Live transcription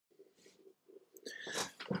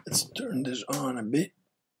Let's turn this on a bit,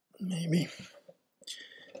 maybe.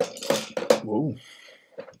 Whoa.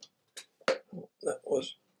 That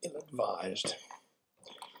was ill-advised.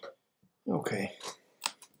 Okay.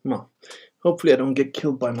 Well, hopefully I don't get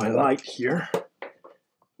killed by my light here,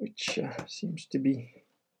 which seems to be...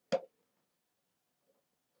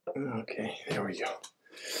 Okay, there we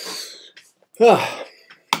go.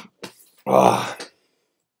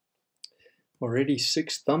 Already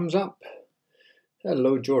 6 thumbs up.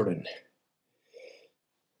 Hello, Jordan.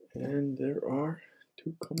 And there are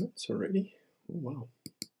 2 comments already. Oh, wow.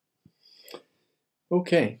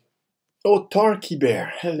 Okay. Oh, Tarky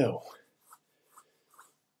Bear, hello.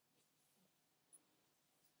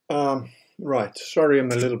 Right, sorry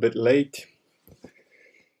I'm a little bit late.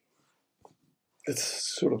 It's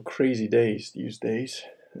sort of crazy days these days,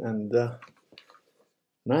 and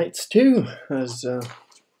nights too, as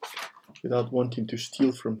without wanting to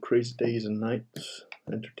steal from Crazy Days and Nights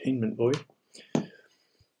Entertainment Boy.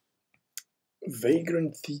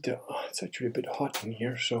 Vagrant Theta. Oh, it's actually a bit hot in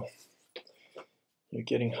here, so you're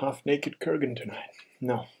getting half-naked Kurgan tonight.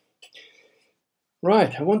 No.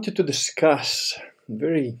 Right, I wanted to discuss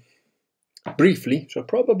very briefly, so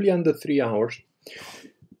probably under 3 hours,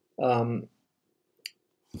 a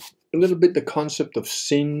little bit the concept of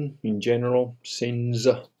sin in general, sins,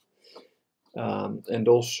 and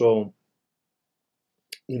also,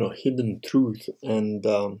 you know, hidden truth and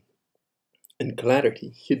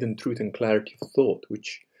clarity, hidden truth and clarity of thought,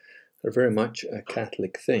 which are very much a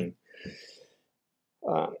Catholic thing.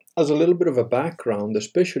 As a little bit of a background,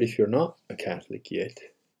 especially if you're not a Catholic yet,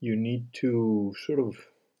 you need to sort of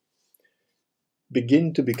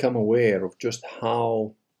begin to become aware of just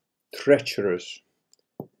how treacherous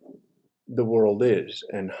the world is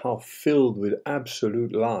and how filled with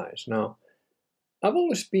absolute lies. Now, I've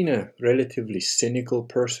always been a relatively cynical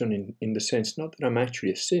person in the sense, not that I'm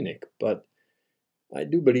actually a cynic, but I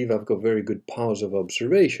do believe I've got very good powers of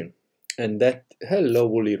observation. And that, hello,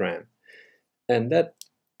 Woolly Ram, and that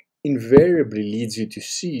invariably leads you to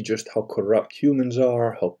see just how corrupt humans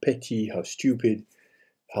are, how petty, how stupid,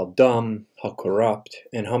 how dumb, how corrupt,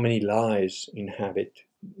 and how many lies inhabit,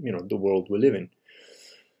 you know, the world we live in.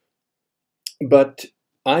 But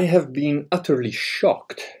I have been utterly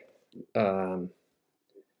shocked, and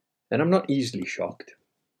I'm not easily shocked,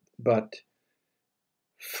 but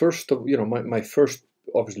first of, you know, my first,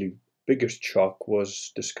 obviously, biggest shock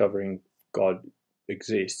was discovering God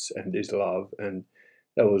exists and is love, and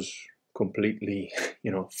that was completely,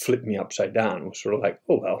 you know, flipped me upside down. It was sort of like,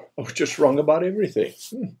 oh, well, I was just wrong about everything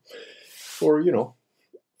for, you know,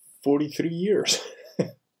 43 years.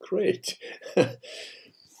 Great.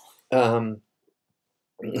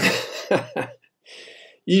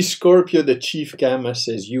 E Scorpio, the Chief Gamma,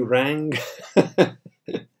 says, you rang.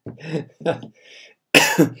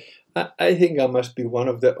 I think I must be one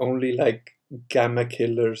of the only, like, gamma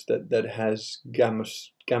killers that has gamma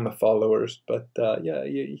followers, but yeah,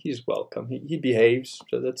 he's welcome. He behaves,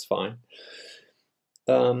 so that's fine.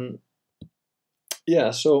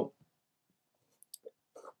 Yeah, so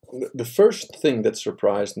the first thing that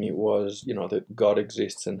surprised me was, you know, that God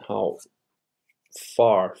exists and how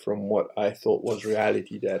far from what I thought was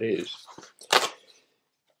reality that is.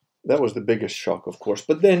 That was the biggest shock, of course.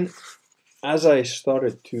 But then, as I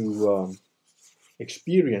started to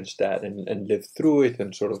experience that and live through it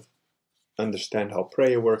and sort of understand how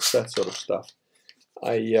prayer works, that sort of stuff,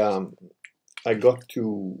 I got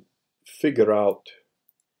to figure out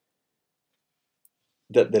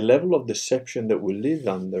that the level of deception that we live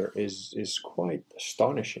under is quite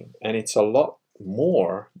astonishing, and it's a lot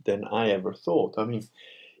more than I ever thought. I mean,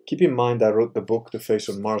 keep in mind I wrote the book The Face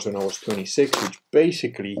of Mars when I was 26, which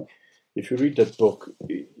basically, if you read that book,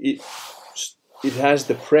 it has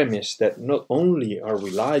the premise that not only are we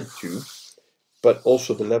lied to, but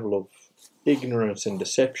also the level of ignorance and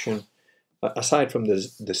deception. Aside from the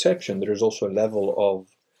deception, there is also a level of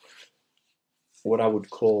what I would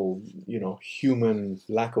call, you know, human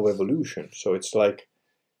lack of evolution. So it's like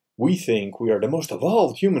we think we are the most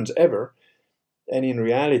evolved humans ever, and in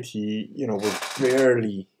reality, you know, we're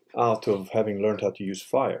barely out of having learned how to use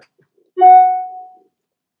fire.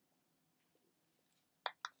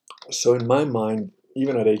 So in my mind,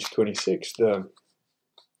 even at age 26, there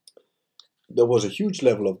was a huge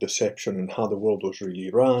level of deception in how the world was really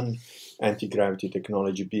run, anti-gravity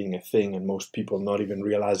technology being a thing and most people not even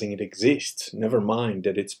realizing it exists, never mind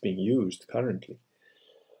that it's being used currently.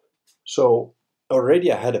 So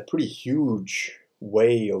already I had a pretty huge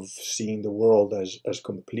way of seeing the world as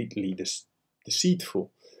completely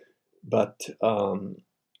deceitful. But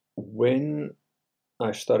when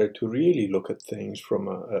I started to really look at things from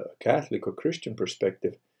a Catholic or Christian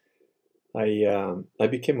perspective, I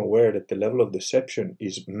became aware that the level of deception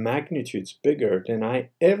is magnitudes bigger than I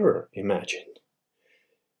ever imagined,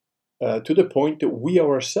 to the point that we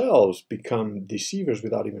ourselves become deceivers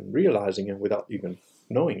without even realizing and without even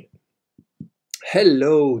knowing it.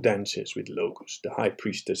 Hello, Dances with Logos. The High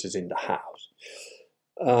Priestess is in the house.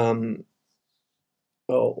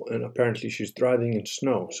 Oh, and apparently she's driving in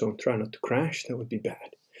snow, so try not to crash. That would be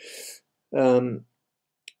bad.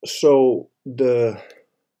 So the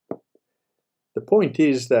point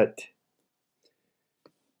is that,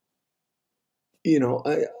 you know,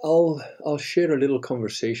 I'll share a little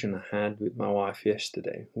conversation I had with my wife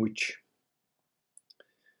yesterday, which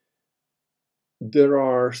there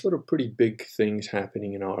are sort of pretty big things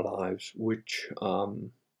happening in our lives, which I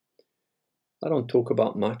don't talk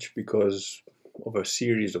about much because of a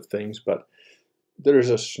series of things, but there is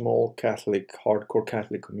a small Catholic, hardcore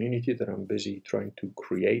Catholic community that I'm busy trying to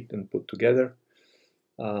create and put together.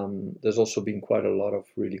 There's also been quite a lot of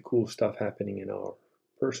really cool stuff happening in our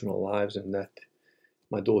personal lives, and that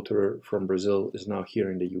my daughter from Brazil is now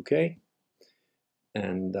here in the UK,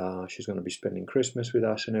 and she's going to be spending Christmas with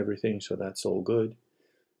us and everything, so that's all good.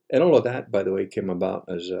 And all of that, by the way, came about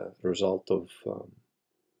as a result of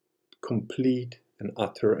complete and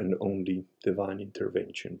utter and only divine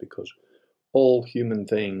intervention, because all human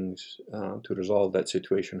things to resolve that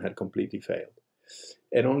situation had completely failed.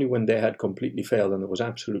 And only when they had completely failed and there was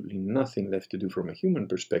absolutely nothing left to do from a human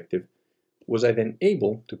perspective was I then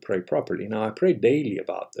able to pray properly. Now, I pray daily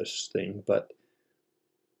about this thing, but,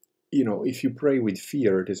 you know, if you pray with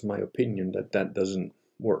fear, it is my opinion that that doesn't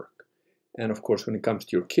work. And of course, when it comes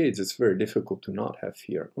to your kids, it's very difficult to not have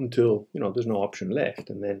fear until, you know, there's no option left.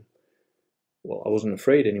 And then, well, I wasn't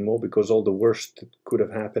afraid anymore because all the worst that could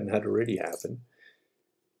have happened had already happened.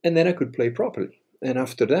 And then I could pray properly. And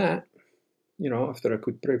after that, you know, after I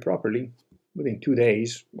could pray properly, within 2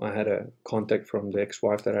 days, I had a contact from the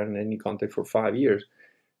ex-wife that I hadn't had any contact for 5 years.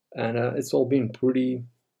 And it's all been pretty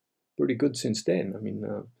good since then. I mean,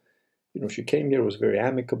 you know, she came here, was very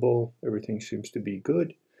amicable. Everything seems to be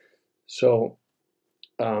good. So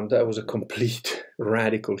that was a complete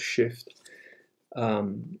radical shift.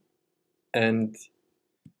 And,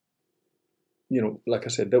 you know, like I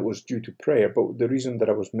said, that was due to prayer. But the reason that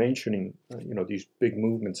I was mentioning, you know, these big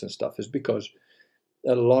movements and stuff is because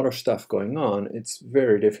a lot of stuff going on. It's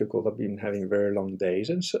very difficult. I've been having very long days,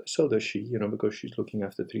 and so does she, you know, because she's looking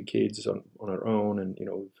after 3 kids on her own and, you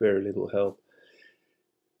know, with very little help.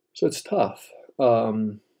 So it's tough.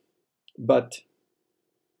 But,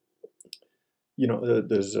 you know,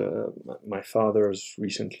 there's my father has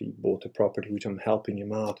recently bought a property, which I'm helping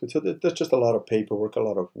him out with. So there's just a lot of paperwork, a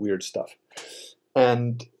lot of weird stuff.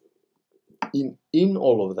 And in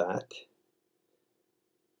all of that,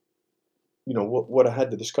 you know, what I had,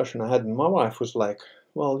 the discussion I had, and my wife was like,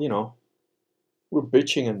 well, you know, we're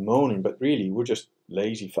bitching and moaning, but really we're just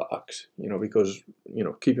lazy fucks, you know, because, you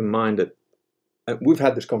know, keep in mind that we've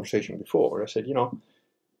had this conversation before where I said, you know,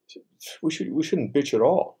 we shouldn't bitch at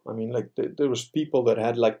all. I mean, like there was people that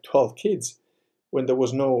had like 12 kids when there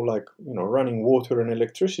was no, like, you know, running water and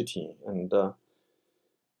electricity. And,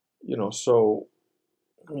 you know, so,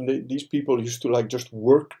 I mean, these people used to like just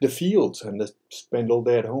work the fields and spend all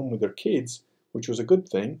day at home with their kids, which was a good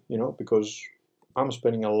thing, you know, because I'm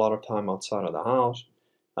spending a lot of time outside of the house.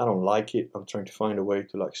 I don't like it. I'm trying to find a way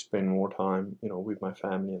to like spend more time, you know, with my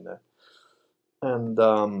family and that.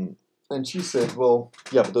 And she said, well,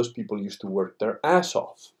 yeah, but those people used to work their ass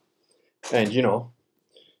off. And, you know,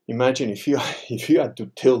 imagine if you had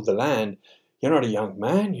to till the land, you're not a young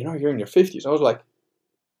man, you know, you're in your 50s. I was like,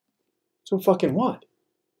 so fucking what?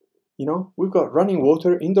 You know, we've got running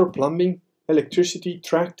water, indoor plumbing, electricity,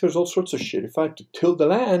 tractors, all sorts of shit. If I had to till the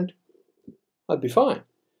land, I'd be fine.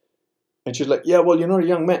 And she's like, yeah, well, you're not a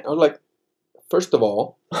young man. I was like, first of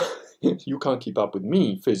all, you can't keep up with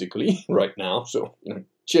me physically right now, so, you know,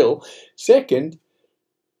 chill. Second,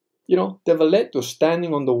 you know, De Valetto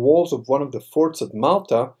standing on the walls of one of the forts at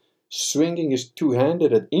Malta, swinging his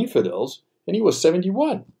two-handed at infidels, and he was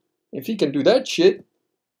 71. If he can do that shit,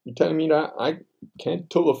 you're telling me that I can't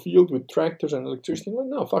till a field with tractors and electricity? Well,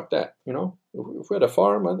 no, fuck that, you know. If we had a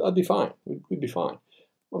farm, I'd be fine. We'd be fine.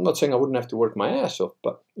 I'm not saying I wouldn't have to work my ass off,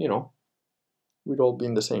 but, you know, we'd all be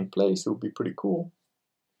in the same place. It would be pretty cool.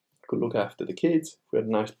 Could look after the kids. We had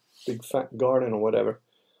a nice big fat garden or whatever.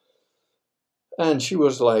 And she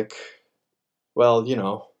was like, well, you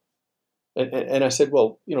know, and I said,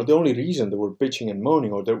 well, you know, the only reason that we're bitching and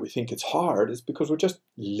moaning or that we think it's hard is because we're just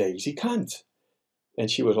lazy cunts. And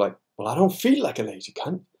she was like, well, I don't feel like a lazy cunt.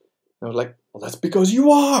 And I was like, well, that's because you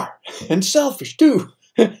are, and selfish too.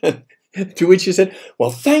 To which he said,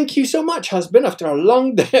 well, thank you so much, husband, after a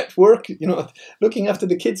long day at work, looking after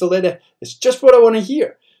the kids all day. It's just what I want to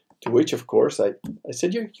hear. To which, of course, I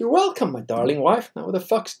said, you're welcome, my darling wife. Now what the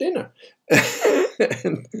fuck's dinner?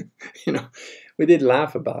 And, we did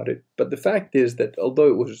laugh about it. But the fact is that although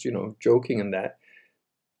it was, joking and that,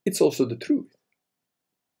 it's also the truth.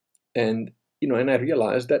 And, and I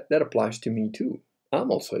realized that that applies to me too.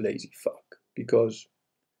 I'm also a lazy fuck because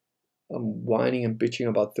I'm whining and bitching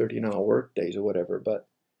about 13-hour work days or whatever. But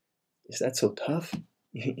is that so tough?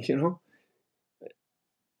 You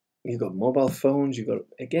got mobile phones, you got,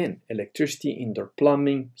 again, electricity, indoor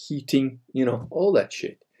plumbing, heating, all that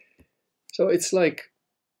shit. So it's like,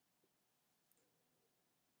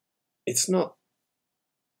 it's not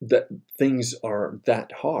that things are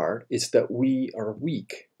that hard, it's that we are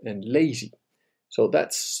weak and lazy. So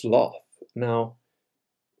that's sloth. Now,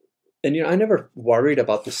 and I never worried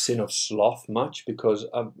about the sin of sloth much because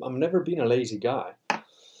I've never been a lazy guy.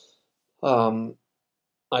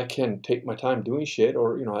 I can take my time doing shit,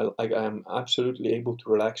 or I'm absolutely able to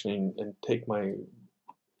relax and take my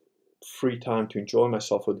free time to enjoy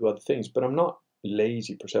myself or do other things. But I'm not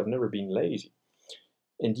lazy per se. I've never been lazy,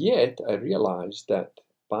 and yet I realized that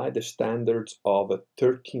by the standards of a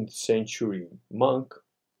 13th century monk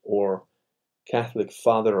or Catholic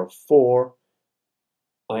father of four,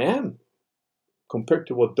 I am, compared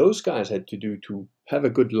to what those guys had to do to have a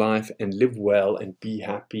good life and live well and be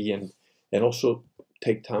happy and also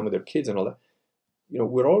take time with their kids and all that.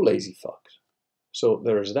 We're all lazy fucks. So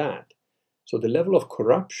there's that. So the level of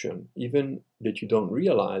corruption, even that you don't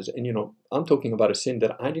realize, and I'm talking about a sin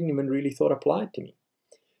that I didn't even really thought applied to me.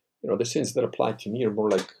 The sins that apply to me are more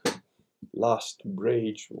like lust,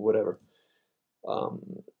 rage, whatever.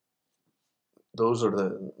 Those are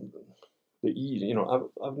the easy.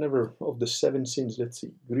 I've never, of the 7 sins, let's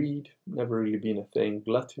see, greed, never really been a thing.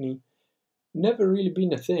 Gluttony, never really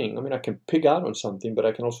been a thing. I mean, I can pig out on something, but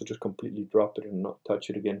I can also just completely drop it and not touch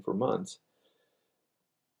it again for months.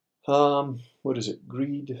 What is it?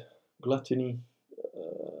 Greed, gluttony,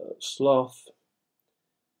 sloth,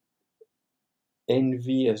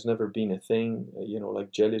 envy has never been a thing.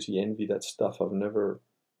 Like jealousy, envy, that stuff.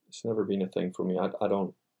 It's never been a thing for me. I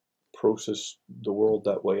don't process the world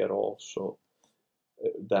that way at all. So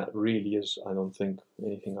that really is, I don't think,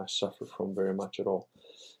 anything I suffer from very much at all.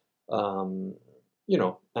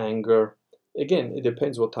 Anger. Again, it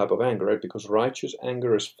depends what type of anger, right? Because righteous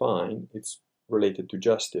anger is fine. It's related to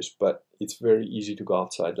justice, but it's very easy to go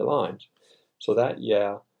outside the lines. So that,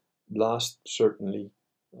 yeah, lust, certainly.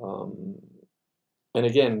 And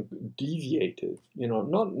again, deviated,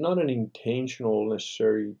 not an intentional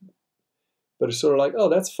necessary, but it's sort of like, oh,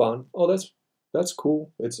 that's fun. Oh, that's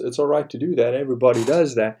cool. It's all right to do that. Everybody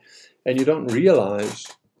does that. And you don't realize,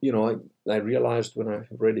 I realized when I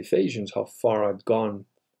read Ephesians how far I'd gone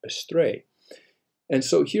astray. And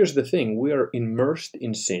so here's the thing. We are immersed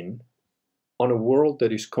in sin on a world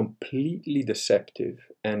that is completely deceptive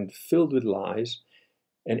and filled with lies.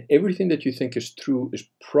 And everything that you think is true is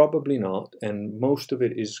probably not. And most of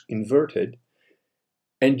it is inverted.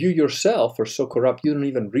 And you yourself are so corrupt, you don't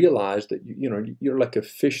even realize that you're like a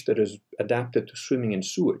fish that is adapted to swimming in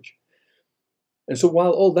sewage. And so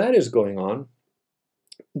while all that is going on,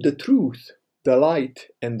 the truth, the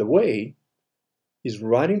light, and the way is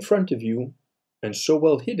right in front of you, and so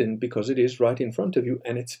well hidden because it is right in front of you,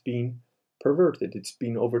 and it's been perverted, it's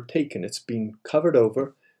been overtaken, it's been covered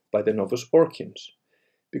over by the Novus Orchians.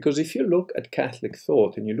 Because if you look at Catholic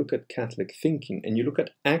thought, and you look at Catholic thinking, and you look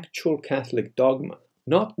at actual Catholic dogma,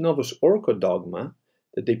 not Novus Ordo dogma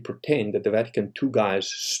that they pretend that the Vatican II guys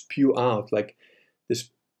spew out like this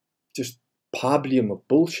just pablium of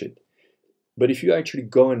bullshit. But if you actually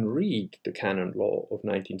go and read the canon law of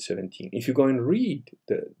 1917, if you go and read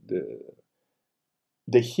the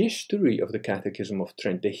history of the Catechism of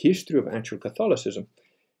Trent, the history of actual Catholicism,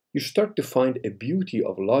 you start to find a beauty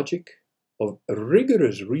of logic, of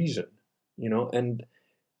rigorous reason, and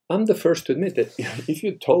I'm the first to admit that if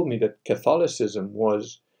you told me that Catholicism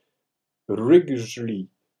was rigorously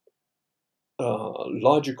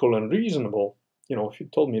logical and reasonable, if you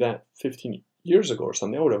told me that 15 years ago or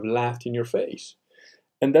something, I would have laughed in your face.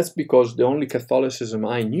 And that's because the only Catholicism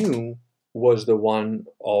I knew was the one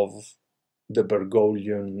of the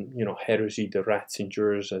Bergoglian, heresy, the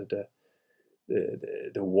Ratzingers,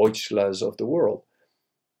 the Wojtylas of the world.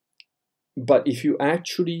 But if you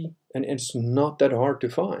actually, and it's not that hard to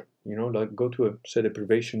find, like go to a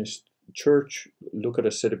sedeprivationist church, look at a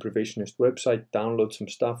sedeprivationist website, download some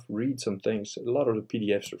stuff, read some things. A lot of the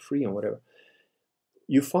PDFs are free and whatever.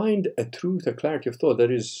 You find a truth, a clarity of thought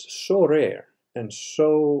that is so rare and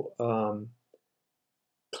so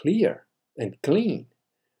clear and clean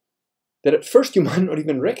that at first you might not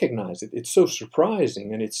even recognize it. It's so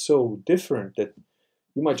surprising and it's so different that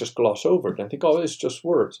you might just gloss over it and think, oh, it's just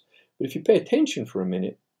words. But if you pay attention for a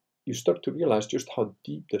minute, you start to realize just how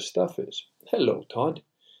deep the stuff is. Hello, Todd.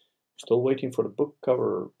 Still waiting for the book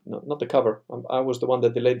cover. No, not the cover. I was the one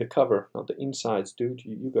that delayed the cover, not the insides, dude.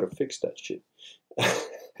 You got to fix that shit.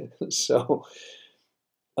 So,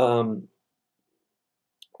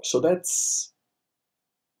 so that's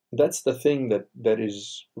the thing that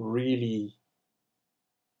is really,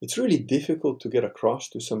 it's really difficult to get across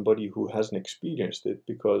to somebody who hasn't experienced it,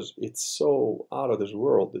 because it's so out of this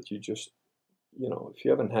world that you just, you know, if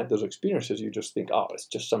you haven't had those experiences, you just think, oh, it's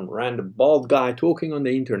just some random bald guy talking on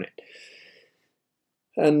the internet.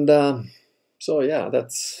 And so yeah,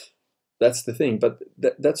 that's the thing. But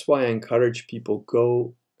that's why I encourage people,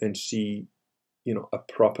 go and see, you know, a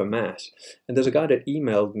proper mass. And there's a guy that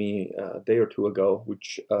emailed me a day or two ago,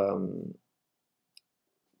 which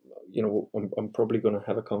you know, I'm probably going to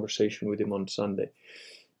have a conversation with him on Sunday.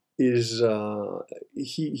 Is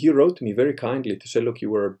he wrote to me very kindly to say, look, you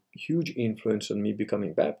were a huge influence on me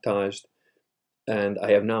becoming baptized, and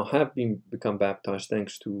I have now become baptized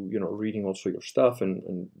thanks to, you know, reading also your stuff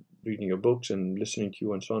and reading your books and listening to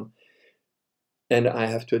you and so on. And I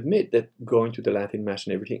have to admit that going to the Latin Mass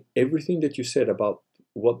and everything that you said about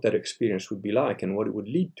what that experience would be like and what it would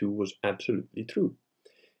lead to was absolutely true.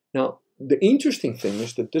 Now, the interesting thing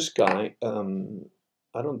is that this guy, I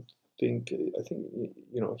think, you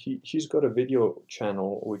know, he's got a video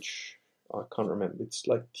channel, which I can't remember. It's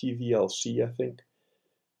like TVLC, I think.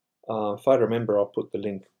 If I remember, I'll put the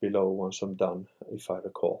link below once I'm done, if I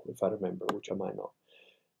recall, if I remember, which I might not.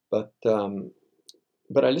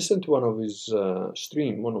 But I listened to one of his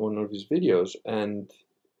one of his videos, and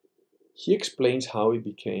he explains how he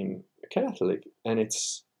became a Catholic, and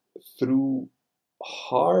it's through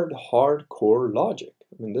hardcore logic.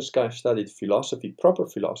 I mean, this guy studied philosophy, proper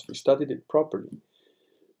philosophy, studied it properly,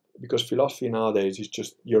 because philosophy nowadays is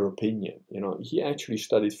just your opinion. You know, he actually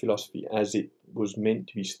studied philosophy as it was meant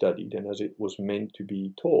to be studied and as it was meant to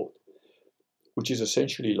be taught, which is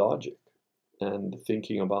essentially logic and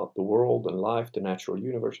thinking about the world and life, the natural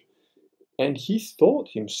universe. And he thought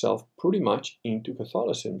himself pretty much into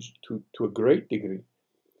Catholicism to a great degree,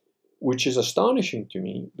 which is astonishing to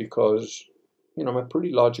me because, you know, I'm a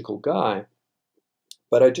pretty logical guy,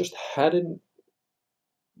 but I just hadn't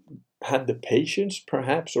had the patience,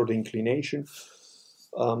 perhaps, or the inclination.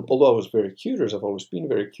 Although I was very curious, I've always been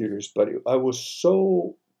very curious, but I was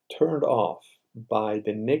so turned off by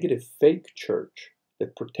the negative fake church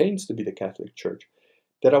that pretends to be the Catholic Church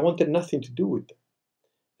that I wanted nothing to do with them.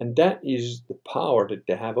 And that is the power that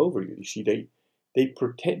they have over you. You see, they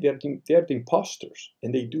pretend they're the imposters,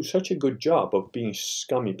 and they do such a good job of being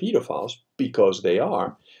scummy pedophiles, because they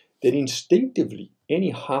are, that instinctively any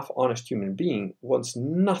half-honest human being wants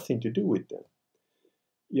nothing to do with them.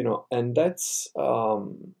 You know, and that's a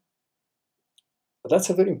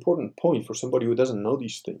very important point for somebody who doesn't know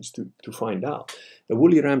these things to find out. The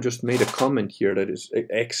Woolly Ram just made a comment here that is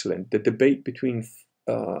excellent. The debate between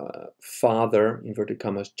Father, inverted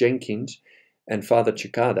commas, Jenkins and Father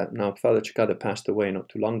Cicada. Now, Father Cicada passed away not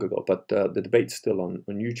too long ago, but the debate's still on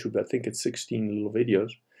YouTube. I think it's 16 little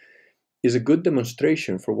videos. Is a good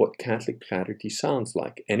demonstration for what Catholic clarity sounds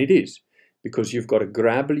like. And it is, because you've got a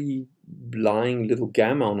grabbly, lying little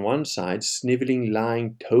gamma on one side, sniveling,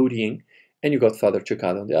 lying, toadying, and you've got Father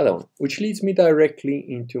Cicada on the other one, which leads me directly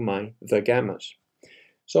into my The Gammas.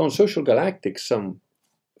 So on Social Galactics, some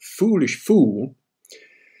foolish fool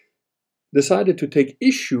decided to take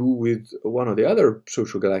issue with one of the other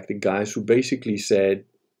Social Galactic guys who basically said,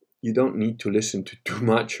 you don't need to listen to too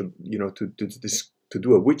much, you know, to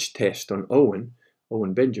do a witch test on Owen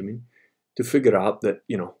Benjamin, to figure out that,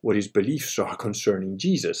 you know, what his beliefs are concerning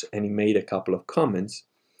Jesus. And he made a couple of comments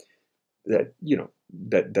that, you know,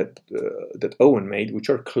 that Owen made, which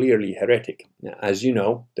are clearly heretic. Now, as you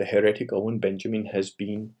know, the heretic Owen Benjamin has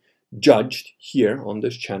been judged here on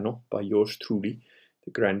this channel by yours truly,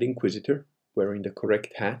 the Grand Inquisitor, wearing the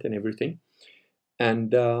correct hat and everything.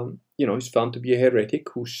 And, you know, he's found to be a heretic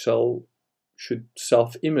who should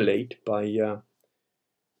self-immolate by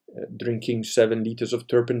drinking 7 liters of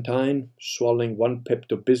turpentine, swallowing 1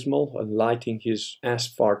 Pepto-Bismol, and lighting his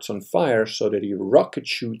ass farts on fire so that he rocket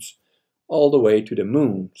shoots all the way to the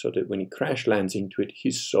moon, so that when he crash lands into it,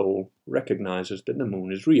 his soul recognizes that the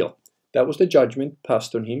moon is real. That was the judgment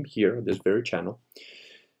passed on him here on this very channel.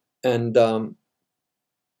 And, you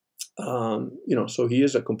know, so he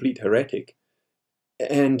is a complete heretic.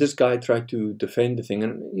 And this guy tried to defend the thing,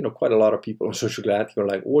 and, you know, quite a lot of people on Social Galactic were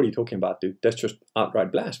like, what are you talking about, dude? That's just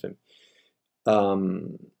outright blasphemy.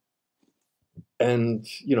 Um, and,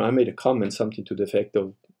 I made a comment, something to the effect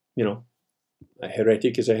of, a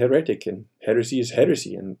heretic is a heretic and heresy is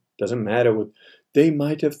heresy, and doesn't matter what they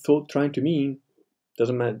might have thought trying to mean.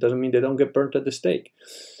 Doesn't mean they don't get burnt at the stake.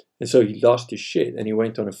 And so he lost his shit and he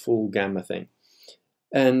went on a full gamma thing.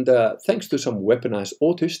 And thanks to some weaponized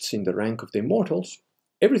autists in the rank of the immortals,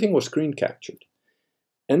 everything was screen captured.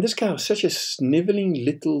 And this guy was such a sniveling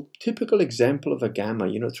little typical example of a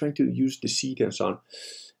gamma, trying to use deceit and so on.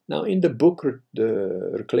 Now, in the book,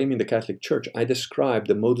 Reclaiming the Catholic Church, I describe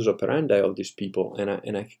the modus operandi of these people,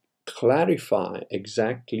 and I clarify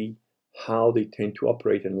exactly how they tend to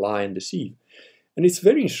operate and lie and deceive. And it's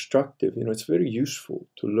very instructive, it's very useful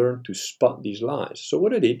to learn to spot these lies. So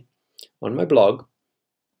what I did on my blog,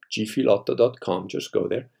 gfilotto.com, just go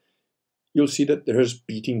there, you'll see that there's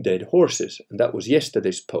beating dead horses, and that was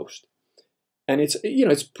yesterday's post. And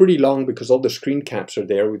it's pretty long because all the screen caps are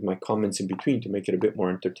there with my comments in between to make it a bit more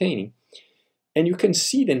entertaining. And you can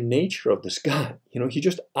see the nature of this guy. He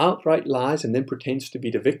just outright lies and then pretends to be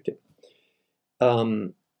the victim.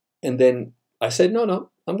 And then I said, no,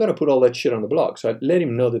 I'm going to put all that shit on the blog. So I let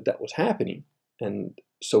him know that was happening. And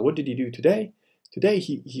so what did he do today? Today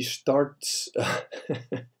he starts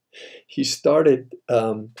he started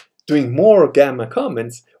doing more gamma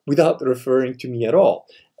comments without referring to me at all.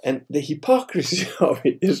 And the hypocrisy of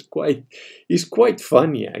it is quite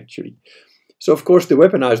funny, actually. So, of course, the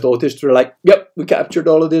weaponized autists were like, yep, we captured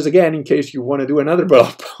all of this again in case you want to do another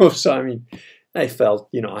blog post. So, I felt,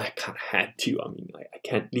 I kind of had to. I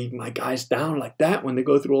can't leave my guys down like that when they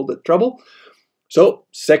go through all the trouble. So,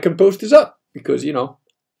 second post is up because,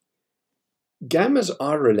 gammas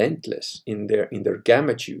are relentless in their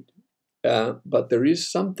gammitude. But there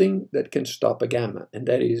is something that can stop a gamma, and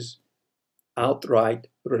that is outright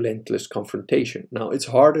relentless confrontation. Now, it's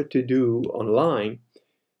harder to do online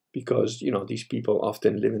because, these people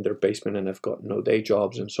often live in their basement and have got no day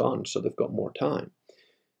jobs and so on, so they've got more time.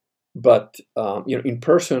 But, in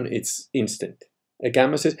person, it's instant. A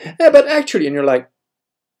gamma says, hey, but actually, and you're like,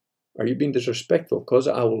 are you being disrespectful? Because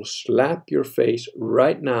I will slap your face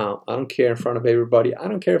right now. I don't care, in front of everybody. I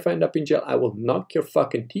don't care if I end up in jail. I will knock your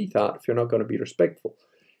fucking teeth out if you're not going to be respectful.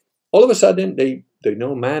 All of a sudden, they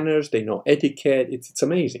know manners, they know etiquette. It's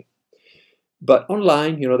amazing. But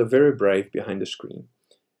online, they're very brave behind the screen.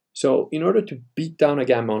 So in order to beat down a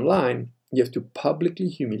gamma online, you have to publicly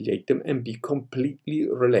humiliate them and be completely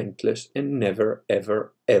relentless and never,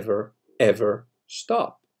 ever, ever, ever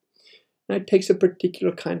stop. Now, it takes a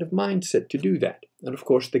particular kind of mindset to do that. And of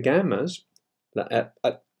course, the gammas,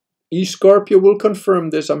 E-Scorpio will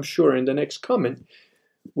confirm this, I'm sure, in the next comment,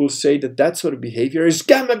 will say that sort of behavior is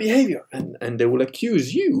gamma behavior, and they will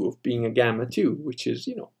accuse you of being a gamma too, which is,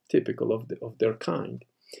 typical of their kind.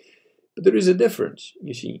 But there is a difference,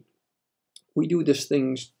 you see. We do these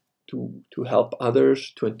things to help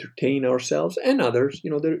others, to entertain ourselves and others.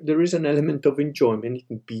 There is an element of enjoyment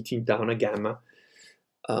in beating down a gamma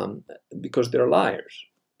because they're liars,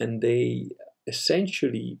 and they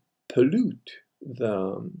essentially pollute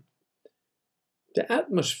the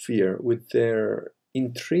atmosphere with their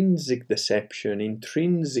intrinsic deception,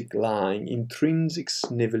 intrinsic lying, intrinsic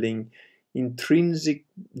sniveling, intrinsic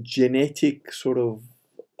genetic sort of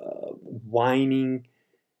whining,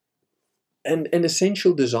 and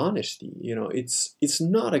essential dishonesty. It's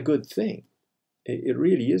not a good thing. It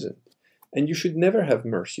really isn't. And you should never have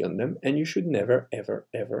mercy on them, and you should never, ever,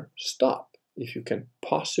 ever stop. If you can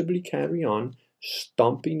possibly carry on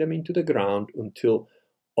stomping them into the ground until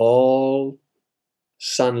all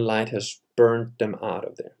sunlight has burnt them out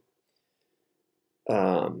of there.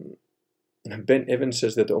 Ben Evans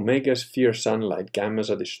says that omegas fear sunlight, gammas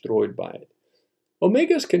are destroyed by it.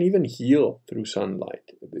 Omegas can even heal through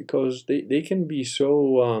sunlight because they can be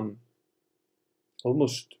so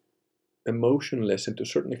almost emotionless and to a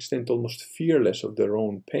certain extent almost fearless of their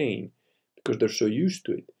own pain because they're so used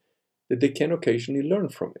to it that they can occasionally learn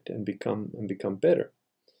from it and become better.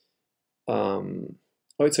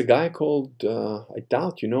 It's a guy called, I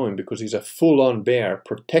doubt you know him because he's a full-on bear,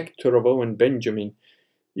 protector of Owen Benjamin,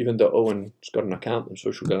 even though Owen's got an account on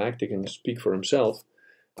Social Galactic and speak for himself.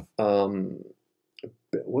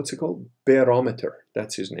 What's it called? Barometer,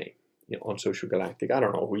 that's his name, on Social Galactic. I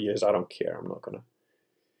don't know who he is, I don't care, I'm not gonna.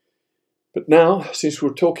 But now, since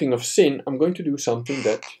we're talking of sin, I'm going to do something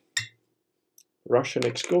that Russian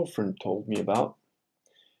ex-girlfriend told me about.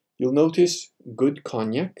 You'll notice good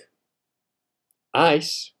cognac,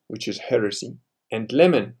 ice, which is heresy, and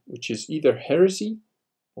lemon, which is either heresy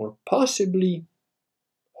or possibly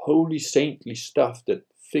holy saintly stuff that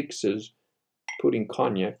fixes putting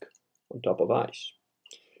cognac on top of ice.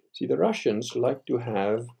 See, the Russians like to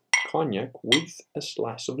have cognac with a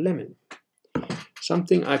slice of lemon.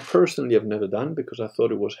 Something I personally have never done because I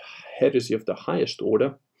thought it was heresy of the highest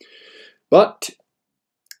order. But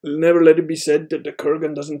never let it be said that the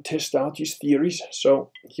Kurgan doesn't test out his theories.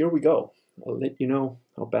 So here we go. I'll let you know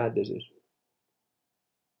how bad this is.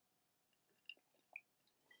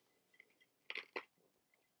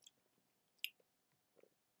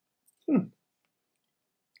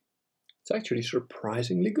 It's actually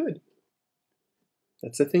surprisingly good.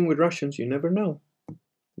 That's the thing with Russians, you never know. They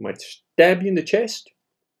might stab you in the chest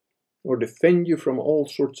or defend you from all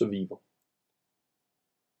sorts of evil.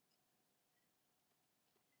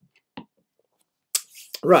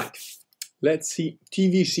 Right, let's see.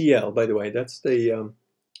 TVCL, by the way, that's the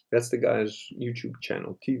guy's YouTube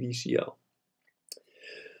channel, TVCL.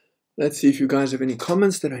 Let's see if you guys have any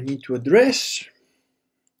comments that I need to address.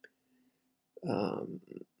 Let's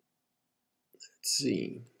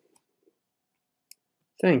see.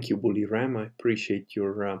 Thank you, Bully Ram. I appreciate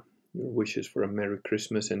your wishes for a Merry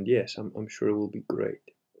Christmas, and yes, I'm sure it will be great.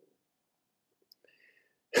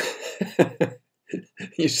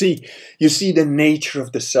 You see the nature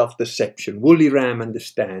of the self-deception. Woolly Ram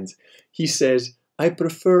understands. He says, I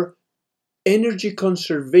prefer energy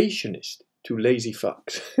conservationist to lazy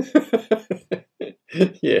fucks.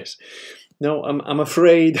 Yes. No, I'm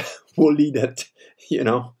afraid, Woolly, that,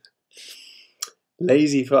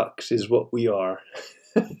 lazy fucks is what we are.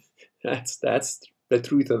 That's the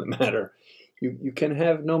truth of the matter. You can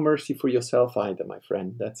have no mercy for yourself either, my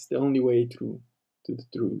friend. That's the only way to the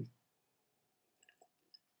truth.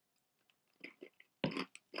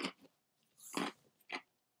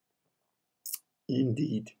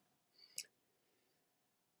 Indeed.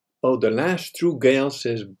 Oh, the last true Gail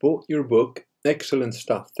says, bought your book. Excellent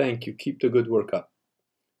stuff. Thank you. Keep the good work up.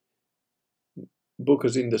 Book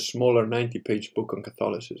is in the smaller 90-page book on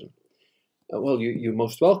Catholicism. Well, you're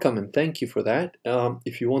most welcome, and thank you for that.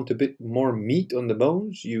 If you want a bit more meat on the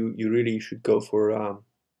bones, you really should go for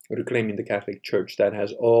Reclaiming the Catholic Church. That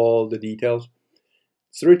has all the details.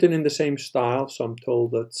 It's written in the same style, so I'm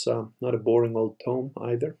told that's not a boring old tome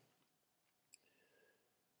either.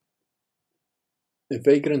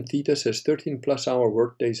 Vagrant Theta says 13+ hour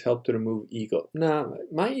workdays help to remove ego. Nah,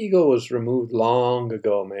 my ego was removed long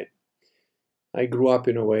ago, mate. I grew up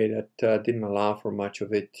in a way that didn't allow for much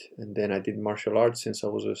of it, and then I did martial arts since I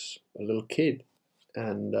was a little kid,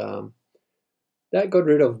 and that got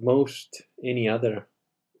rid of most any other,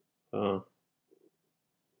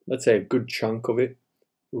 let's say a good chunk of it.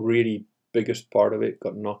 Really biggest part of it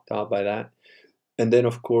got knocked out by that. And then,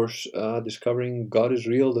 of course, discovering God is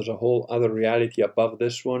real. There's a whole other reality above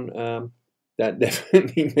this one that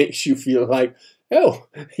definitely makes you feel like, oh,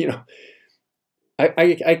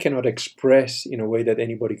 I cannot express in a way that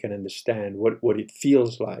anybody can understand what it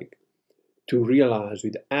feels like to realize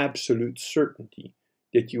with absolute certainty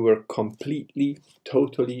that you were completely,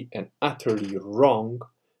 totally, and utterly wrong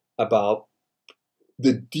about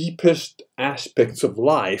the deepest aspects of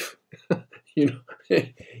life, in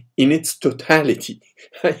its totality.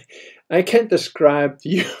 I can't describe to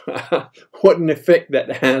you what an effect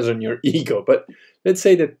that has on your ego, but let's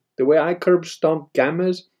say that the way I curb stomp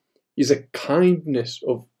gammas is a kindness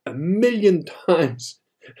of 1,000,000 times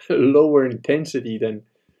lower intensity than,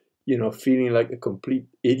 feeling like a complete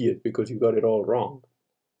idiot because you got it all wrong.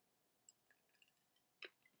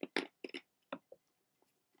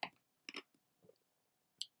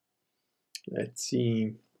 Let's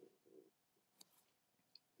see.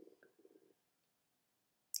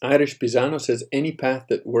 Irish Pisano says any path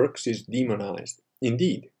that works is demonized.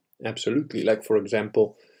 Indeed, absolutely. Like, for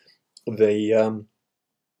example, the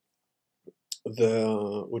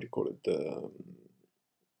what do you call it?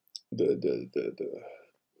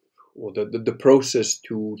 The process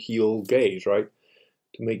to heal gays, right?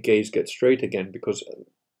 To make gays get straight again, because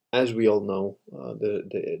as we all know,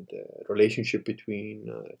 the relationship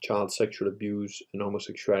between child sexual abuse and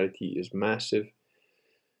homosexuality is massive.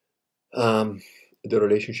 The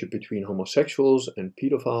relationship between homosexuals and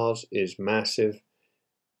pedophiles is massive.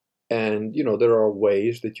 And, there are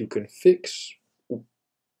ways that you can fix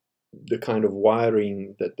the kind of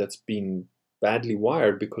wiring that's been badly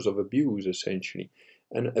wired because of abuse, essentially.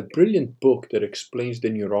 And a brilliant book that explains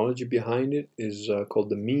the neurology behind it is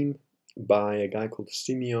called The Meme by a guy called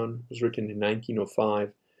Simeon. It was written in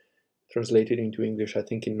 1905, translated into English, I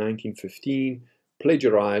think, in 1915,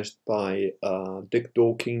 plagiarized by Dick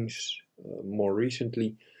Dawkins more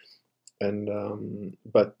recently. And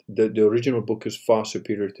but the original book is far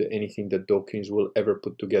superior to anything that Dawkins will ever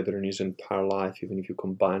put together in his entire life, even if you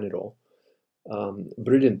combine it all.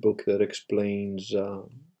 Brilliant book that explains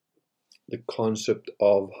the concept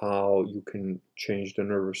of how you can change the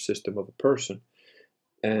nervous system of a person.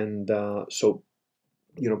 And so,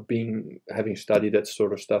 having studied that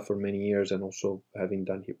sort of stuff for many years, and also having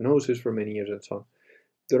done hypnosis for many years and so on,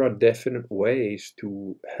 there are definite ways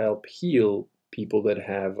to help heal people that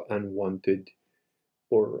have unwanted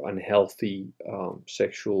or unhealthy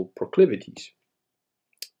sexual proclivities.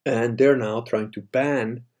 And they're now trying to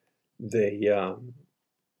ban the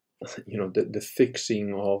the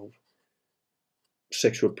fixing of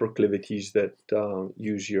sexual proclivities that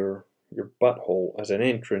use your butthole as an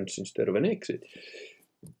entrance instead of an exit.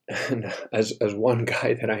 And as one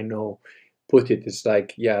guy that I know put it, it's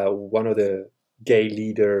like, yeah, one of the gay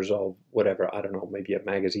leaders of whatever, I don't know, maybe a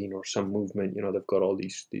magazine or some movement, they've got all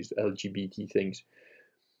these LGBT things.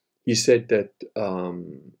 He said that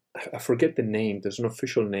I forget the name. There's an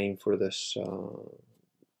official name for this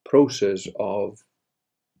process of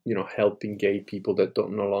helping gay people that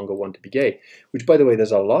don't no longer want to be gay, which, by the way,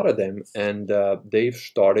 there's a lot of them, and they've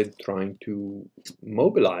started trying to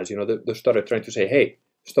mobilize. They started trying to say, hey,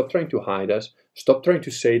 stop trying to hide us, stop trying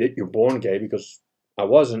to say that you're born gay, because I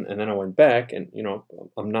wasn't, and then I went back, and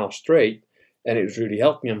I'm now straight, and it's really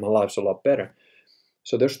helped me, and my life's a lot better.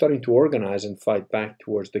 So they're starting to organize and fight back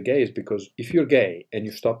towards the gays, because if you're gay and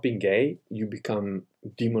you stop being gay, you become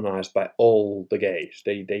demonized by all the gays.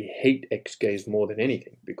 They hate ex-gays more than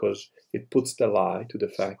anything, because it puts the lie to the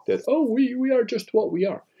fact that, oh, we are just what we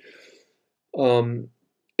are.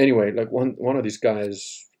 Anyway, like one of these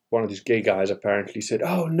gay guys apparently said,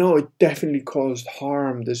 oh no, it definitely caused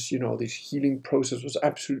harm. This healing process was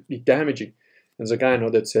absolutely damaging. And there's a guy I know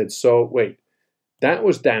that said, so wait, that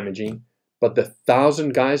was damaging, but the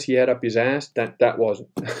 1,000 guys he had up his ass, that wasn't.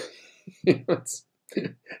 It's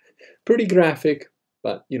pretty graphic,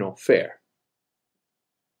 but fair.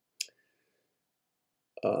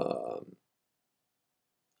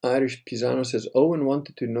 Irish Pisano says, Owen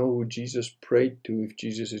wanted to know who Jesus prayed to if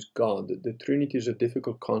Jesus is God. The Trinity is a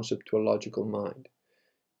difficult concept to a logical mind.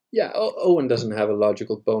 Yeah, Owen doesn't have a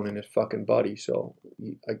logical bone in his fucking body, so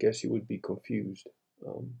I guess he would be confused.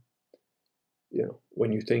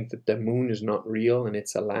 When you think that the moon is not real and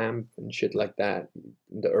it's a lamp and shit like that,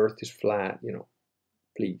 the earth is flat,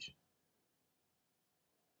 please.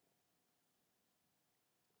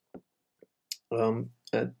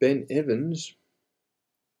 Ben Evans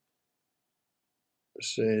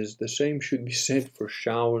says the same should be said for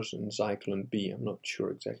showers and Zyklon B. I'm not sure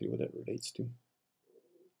exactly what that relates to.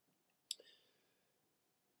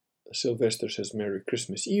 Sylvester says Merry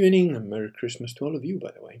Christmas evening, and Merry Christmas to all of you,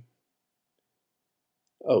 by the way.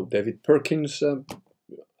 Oh, David Perkins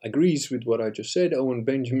agrees with what I just said. Owen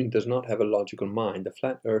Benjamin does not have a logical mind. The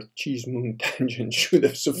flat earth cheese moon tangent should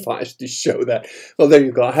have sufficed to show that. Well, there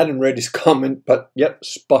you go. I hadn't read his comment, but yep,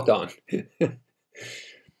 spot on.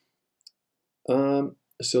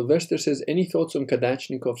 Sylvester says, any thoughts on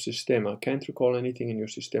Kadachnikov's Systema? Can't recall anything in your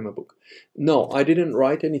Systema book. No, I didn't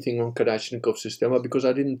write anything on Kadachnikov's Systema because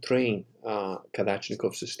I didn't train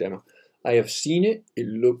Kadachnikov's Systema. I have seen it. It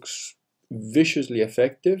looks viciously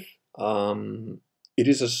effective. It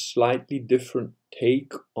is a slightly different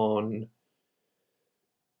take on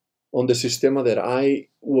the Systema that I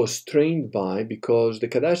was trained by, because the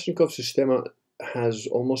Kadachnikov Systema has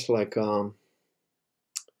almost like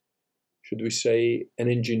should we say, an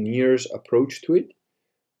engineer's approach to it,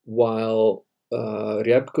 while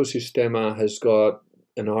Ryabko Systema has got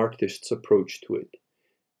an artist's approach to it.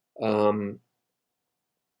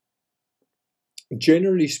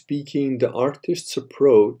 Generally speaking, the artist's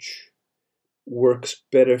approach works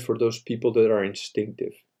better for those people that are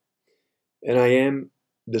instinctive. And I am,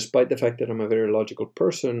 despite the fact that I'm a very logical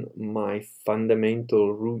person, my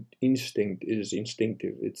fundamental root instinct is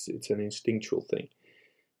instinctive. It's an instinctual thing.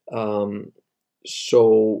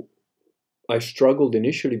 So I struggled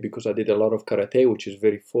initially because I did a lot of karate, which is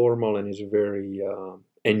very formal and is very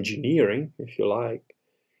engineering, if you like.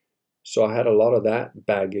 So I had a lot of that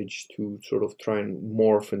baggage to sort of try and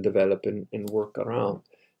morph and develop and work around.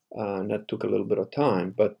 And that took a little bit of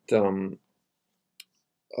time. But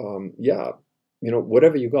yeah,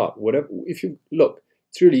 whatever you got, if you look,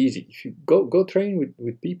 it's really easy. If you go train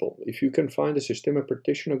with people, if you can find a Systema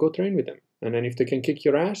practitioner, go train with them. And then if they can kick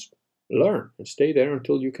your ass, learn and stay there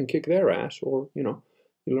until you can kick their ass, or you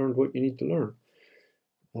learn what you need to learn.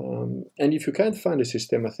 And if you can't find a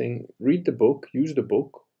Systema thing, read the book, use the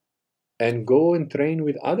book, and go and train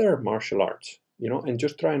with other martial arts, and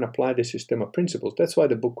just try and apply the Systema principles. That's why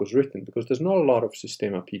the book was written, because there's not a lot of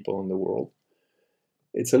Systema people in the world.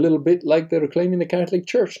 It's a little bit like the Reclaiming the Catholic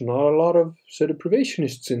Church. Not a lot of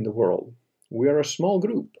sedeprivationists in the world. We are a small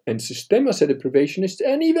group. And Systema sedeprivationists,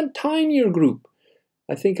 an even tinier group.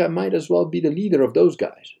 I think I might as well be the leader of those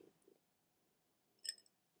guys.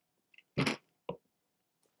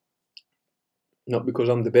 Not because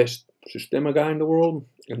I'm the best Systema guy in the world,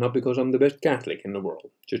 and not because I'm the best Catholic in the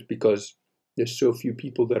world, just because there's so few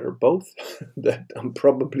people that are both that I'm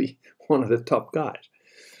probably one of the top guys.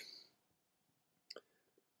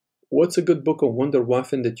 What's a good book on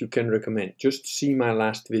Wunderwaffen that you can recommend? Just see my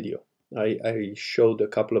last video. I showed a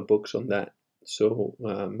couple of books on that. So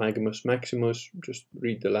Maximus Maximus, just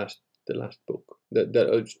read the last book.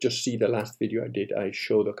 Just see the last video I did. I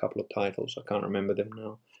showed a couple of titles. I can't remember them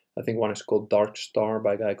now. I think one is called Dark Star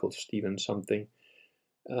by a guy called Stephen something.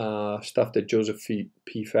 Stuff that Joseph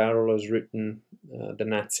P. Farrell has written. The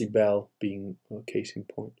Nazi Bell being a case in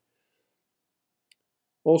point.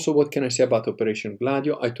 Also, what can I say about Operation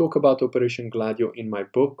Gladio? I talk about Operation Gladio in my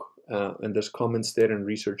book, and there's comments there and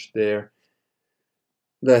research there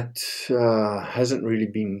that hasn't really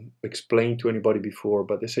been explained to anybody before,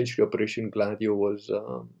 but essentially Operation Gladio was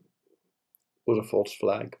a false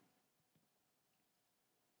flag.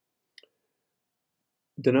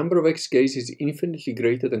 The number of ex-gays is infinitely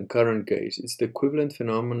greater than current gays. It's the equivalent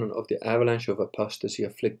phenomenon of the avalanche of apostasy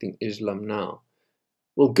afflicting Islam now.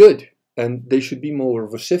 Well, good. And they should be more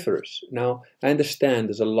vociferous. Now, I understand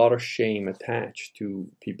there's a lot of shame attached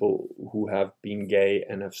to people who have been gay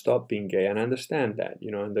and have stopped being gay, and I understand that,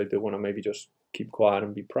 you know, and they want to maybe just keep quiet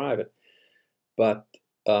and be private. But,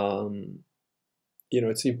 you know,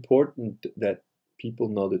 it's important that people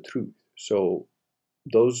know the truth. So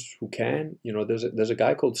those who can, you know, there's a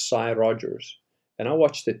guy called Cy Rogers, and I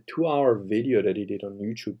watched a 2-hour video that he did on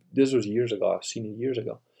YouTube. This was years ago. I've seen it years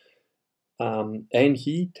ago. And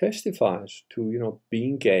he testifies to, you know,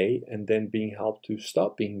 being gay and then being helped to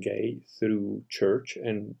stop being gay through church,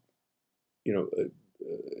 and, you know,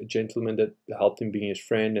 a gentleman that helped him being his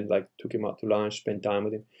friend and like took him out to lunch, spent time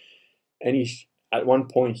with him. And at one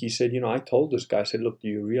point he said, you know, I told this guy, I said, look, do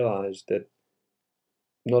you realize that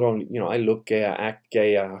not only, you know, I look gay, I act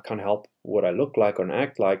gay, I can't help what I look like or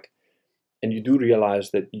act like. And you do realize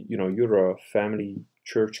that, you know, you're a family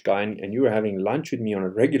church guy and you were having lunch with me on a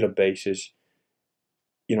regular basis,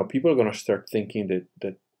 you know, people are going to start thinking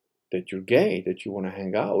that you're gay, that you want to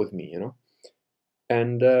hang out with me, you know.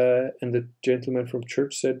 And the gentleman from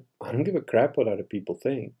church said, I don't give a crap what other people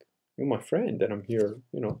think. You're my friend, and I'm here,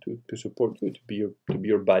 you know, to support you, to be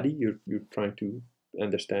your buddy. You're trying to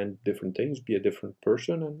understand different things, be a different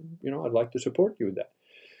person, and, you know, I'd like to support you with that.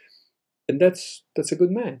 And that's a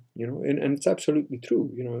good man, you know, and it's absolutely true.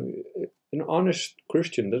 You know, an honest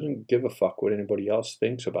Christian doesn't give a fuck what anybody else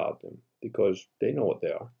thinks about them, because they know what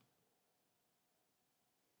they are.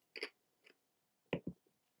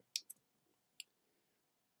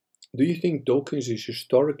 Do you think Dawkins is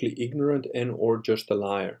historically ignorant and or just a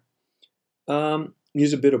liar?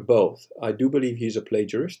 He's a bit of both. I do believe he's a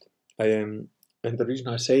plagiarist. And the reason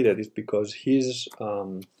I say that is because his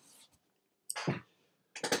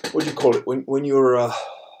what do you call it, when you're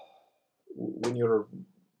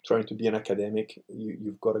trying to be an academic,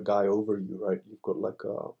 you've got a guy over you, right? You've got like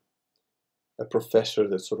a professor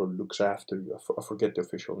that sort of looks after you. I forget the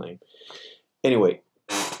official name. Anyway,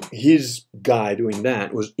 his guy doing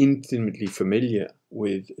that was intimately familiar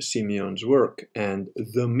with Simeon's work, and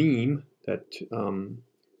the meme that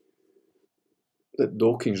that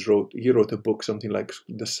Dawkins wrote. He wrote a book, something like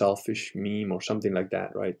The Selfish Meme or something like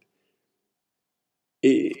that, right?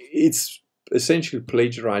 It's essentially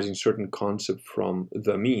plagiarizing certain concept from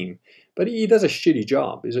the meme, but he does a shitty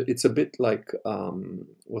job. It's a bit like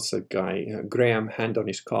what's that guy, Graham Hand on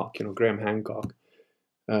His Cock, you know, Graham Hancock,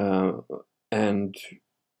 and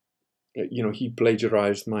you know, he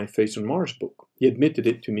plagiarized my Face on Mars book. He admitted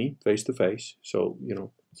it to me face to face, so, you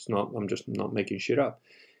know, it's not, I'm just not making shit up.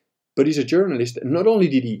 But he's a journalist, and not only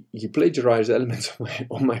did he plagiarize elements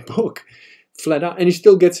of my book flat out, and he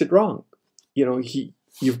still gets it wrong. You know,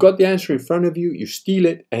 you've got the answer in front of you, you steal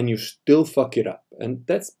it, and you still fuck it up. And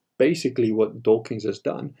that's basically what Dawkins has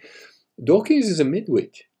done. Dawkins is a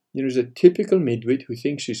midwit. You know, he's a typical midwit who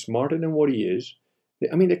thinks he's smarter than what he is.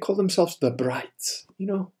 I mean, they call themselves the Brights, you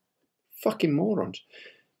know, fucking morons.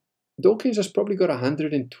 Dawkins has probably got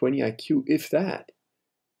 120 IQ, if that.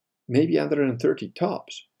 Maybe 130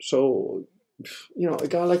 tops. So, you know, a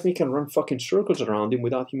guy like me can run fucking circles around him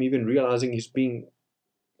without him even realizing he's being,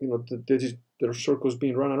 you know, there are circles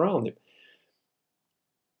being run around him.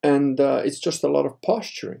 And it's just a lot of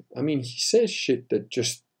posturing. I mean, he says shit that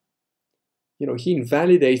just, you know, he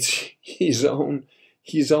invalidates his own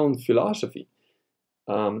philosophy.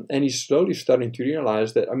 And he's slowly starting to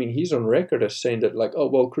realize that, I mean, he's on record as saying that, like, oh,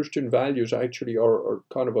 well, Christian values actually are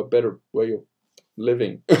kind of a better way of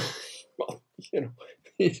living. Well, you know,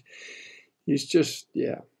 He's just,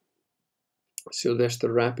 yeah.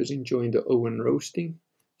 Sylvester Rapp is enjoying the Owen roasting.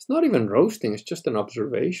 It's not even roasting, it's just an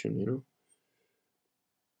observation, you know.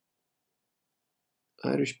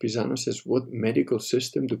 Irish Pisano says, what medical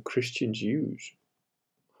system do Christians use?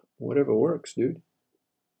 Whatever works, dude.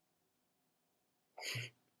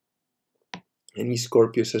 And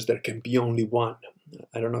Scorpio says there can be only one.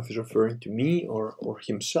 I don't know if he's referring to me or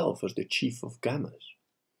himself as the chief of gammas.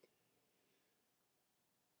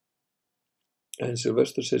 And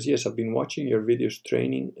Sylvester says, yes, I've been watching your videos,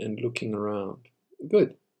 training and looking around.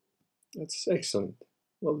 Good. That's excellent.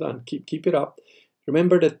 Well done. Keep it up.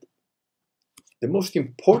 Remember that the most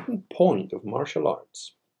important point of martial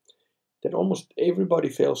arts that almost everybody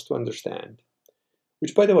fails to understand,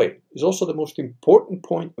 which, by the way, is also the most important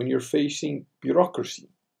point when you're facing bureaucracy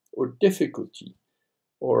or difficulty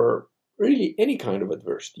or really any kind of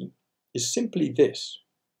adversity, is simply this: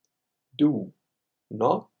 do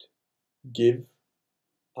not give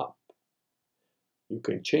up. You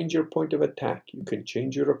can change your point of attack, you can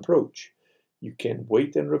change your approach, you can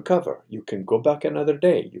wait and recover, you can go back another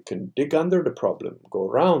day, you can dig under the problem, go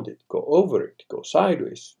around it, go over it, go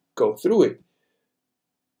sideways, go through it,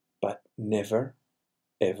 but never,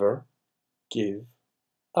 ever give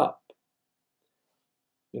up.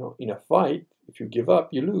 You know, in a fight, if you give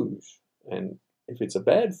up, you lose. And if it's a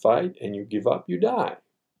bad fight and you give up, you die.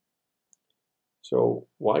 So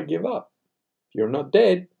why give up? If you're not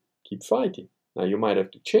dead, keep fighting. Now you might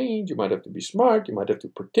have to change, you might have to be smart, you might have to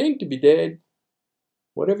pretend to be dead.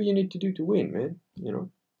 Whatever you need to do to win, man, you know.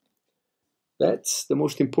 That's the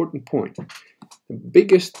most important point. The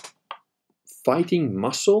biggest fighting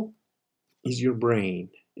muscle is your brain,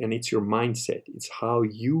 and it's your mindset. It's how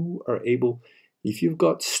you are able, if you've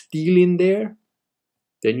got steel in there,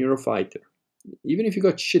 then you're a fighter. Even if you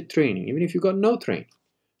got shit training, even if you got no training.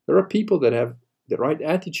 There are people that have the right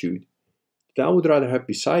attitude that I would rather have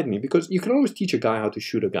beside me, because you can always teach a guy how to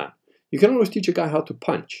shoot a gun. You can always teach a guy how to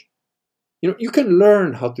punch. You know, you can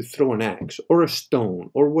learn how to throw an axe or a stone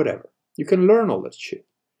or whatever. You can learn all that shit.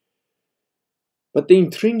 But the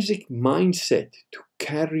intrinsic mindset to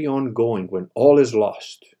carry on going when all is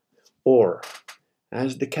lost, or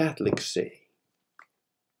as the Catholics say,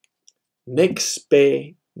 nec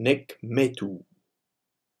spe nec metu.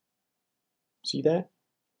 See that?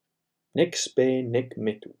 Nec spe nec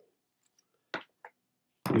metu.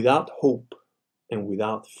 Without hope and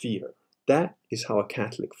without fear. That is how a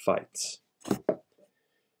Catholic fights.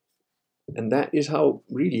 And that is how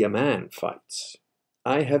really a man fights.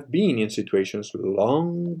 I have been in situations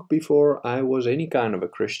long before I was any kind of a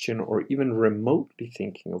Christian or even remotely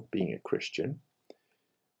thinking of being a Christian,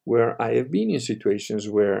 where I have been in situations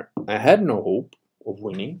where I had no hope of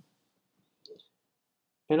winning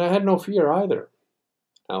and I had no fear either.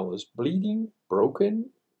 I was bleeding,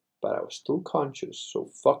 broken, but I was still conscious. So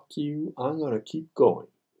fuck you, I'm gonna keep going.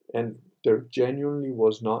 And there genuinely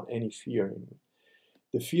was not any fear in me.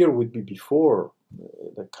 The fear would be before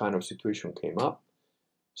that kind of situation came up.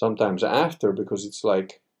 Sometimes after, because it's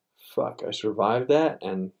like, fuck, I survived that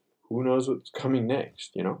and who knows what's coming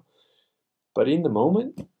next, you know? But in the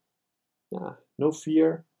moment, nah, no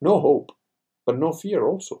fear, no hope, but no fear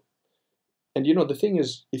also. And you know, the thing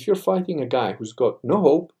is, if you're fighting a guy who's got no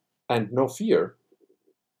hope and no fear,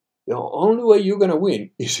 the only way you're gonna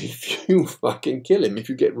win is if you fucking kill him, if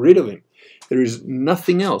you get rid of him. There is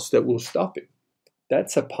nothing else that will stop him.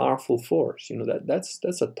 That's a powerful force, you know,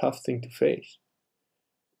 that's a tough thing to face.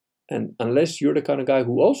 And unless you're the kind of guy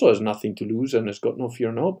who also has nothing to lose and has got no fear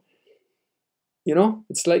and hope, you know,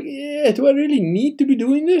 it's like, yeah, do I really need to be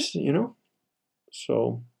doing this, you know?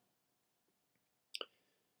 So,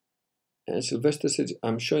 and Sylvester says,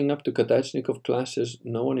 I'm showing up to Katachnikov classes.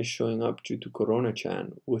 No one is showing up due to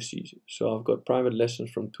Corona-chan, wussies. So I've got private lessons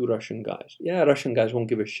from 2 Russian guys. Yeah, Russian guys won't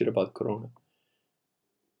give a shit about Corona.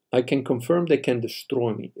 I can confirm they can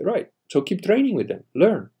destroy me. Right. So keep training with them.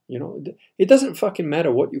 Learn. You know, it doesn't fucking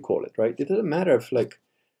matter what you call it, right? It doesn't matter if like,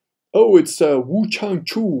 oh, it's Wu Chang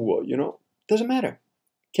Chu, you know. It doesn't matter.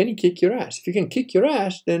 Can he kick your ass? If you can kick your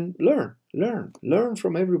ass, then learn. Learn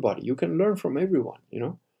from everybody. You can learn from everyone, you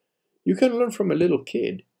know. You can learn from a little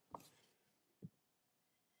kid.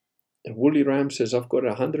 And Woolly Ram says, I've got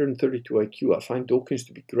 132 IQ. I find Dawkins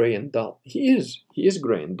to be grey and dull. He is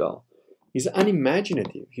grey and dull. He's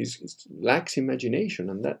unimaginative. He lacks imagination,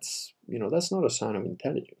 and that's, you know, that's not a sign of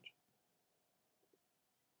intelligence.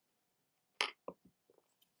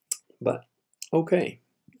 But okay,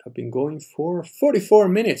 I've been going for 44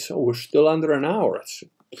 minutes. Oh, we're still under an hour. It's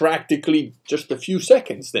practically just a few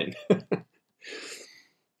seconds then.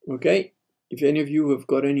 Okay, if any of you have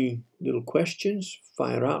got any little questions,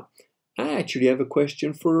 fire out. I actually have a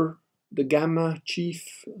question for the Gamma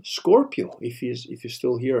Chief Scorpio, if he's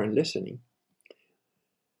still here and listening.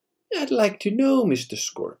 I'd like to know, Mr.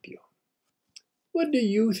 Scorpio, what do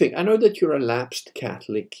you think? I know that you're a lapsed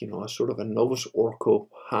Catholic, a sort of a Novus Ordo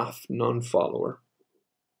half non-follower.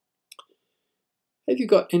 Have you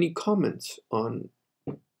got any comments on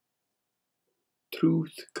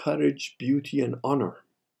truth, courage, beauty, and honor?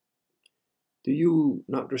 Do you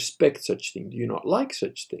not respect such things? Do you not like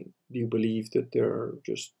such things? Do you believe that they're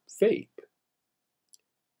just fake?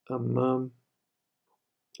 I'm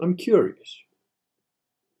curious.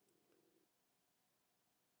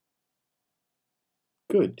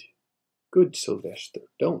 Good, Sylvester.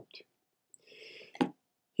 Don't.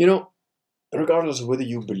 Regardless of whether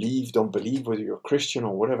you believe, don't believe, whether you're Christian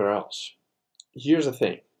or whatever else, here's the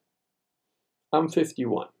thing. I'm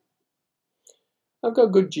 51. I've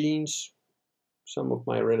got good genes. Some of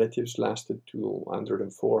my relatives lasted to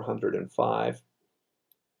 104, 105.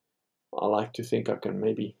 I like to think I can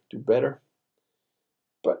maybe do better.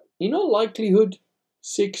 But in all likelihood,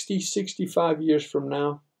 60, 65 years from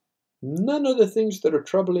now, none of the things that are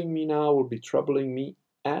troubling me now will be troubling me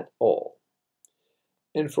at all.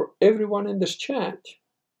 And for everyone in this chat,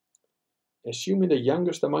 assuming the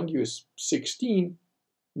youngest among you is 16,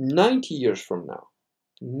 90 years from now,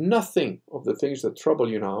 nothing of the things that trouble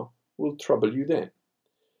you now will trouble you then.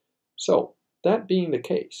 So, that being the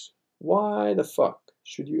case, why the fuck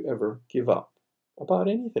should you ever give up about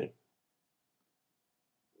anything?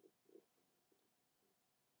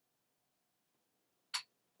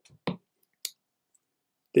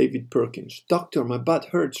 David Perkins. Doctor, my butt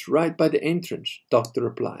hurts right by the entrance. Doctor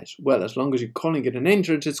replies, well, as long as you're calling it an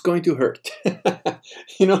entrance, it's going to hurt.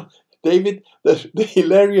 David, the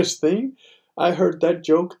hilarious thing, I heard that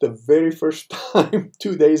joke the very first time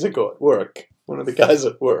 2 days ago at work. One of the guys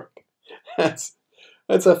at work. It's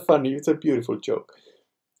a beautiful joke.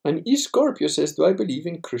 And E. Scorpio says, do I believe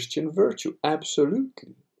in Christian virtue?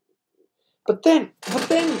 Absolutely. But then,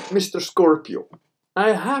 Mr. Scorpio,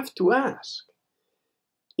 I have to ask,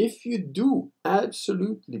 if you do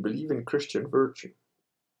absolutely believe in Christian virtue,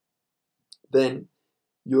 then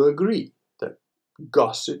you agree that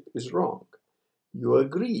gossip is wrong. You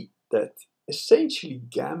agree that essentially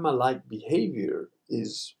gamma-like behavior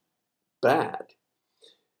is bad.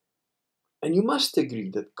 And you must agree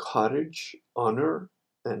that courage, honor,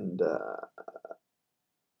 and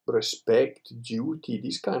respect, duty,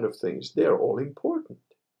 these kind of things, they're all important.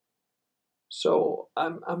 So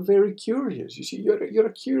I'm very curious. You see, you're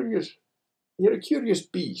a curious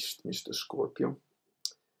beast, Mr. Scorpio,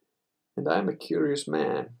 and I'm a curious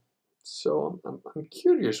man. So I'm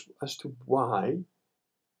curious as to why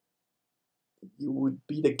you would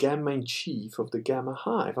be the Gamma in chief of the Gamma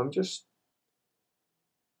Hive. I'm just,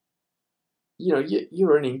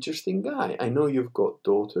 you're an interesting guy. I know you've got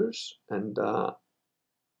daughters, and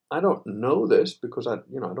I don't know this because I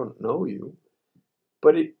don't know you.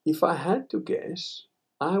 But if I had to guess,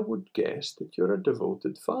 I would guess that you're a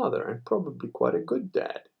devoted father and probably quite a good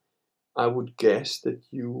dad. I would guess that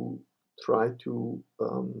you try to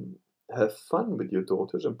have fun with your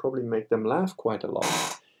daughters and probably make them laugh quite a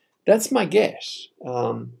lot. That's my guess.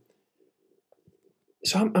 So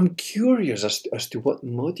I'm curious as to what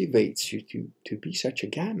motivates you to be such a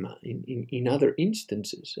gamma in other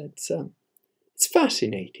instances. It's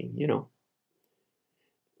fascinating,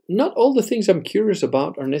 Not all the things I'm curious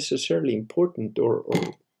about are necessarily important or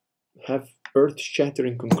have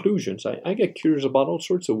earth-shattering conclusions. I get curious about all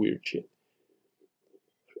sorts of weird shit.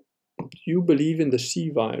 You believe in the C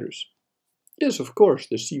virus. Yes, of course,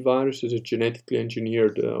 the C virus is a genetically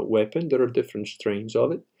engineered weapon. There are different strains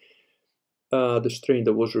of it. The strain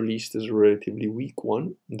that was released is a relatively weak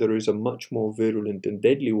one. There is a much more virulent and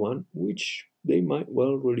deadly one, which they might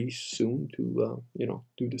well release soon to,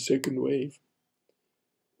 do the second wave.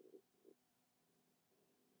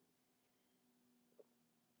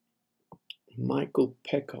 Michael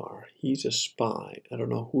Pekar, he's a spy. I don't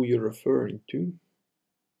know who you're referring to.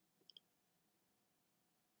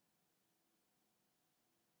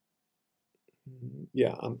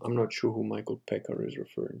 Yeah, I'm not sure who Michael Pekar is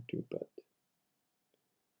referring to, but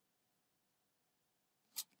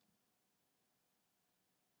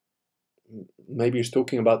maybe he's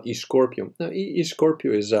talking about E. Scorpio. No, E.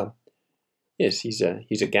 Scorpio is yes, he's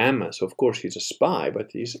a gamma, so of course he's a spy,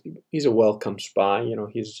 but he's a welcome spy.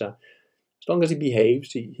 He's as long as he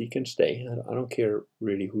behaves, he can stay. I don't care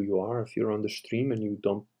really who you are. If you're on the stream and you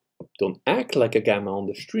don't act like a gamma on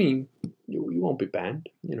the stream, you won't be banned.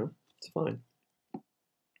 It's fine.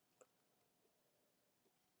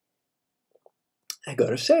 I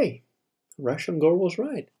gotta say, Russian girl was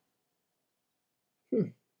right.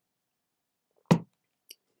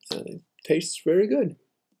 and it tastes very good.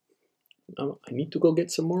 I need to go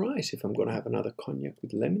get some more ice if I'm going to have another cognac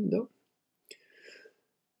with lemon, though.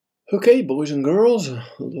 Okay, boys and girls,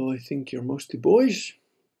 although I think you're mostly boys,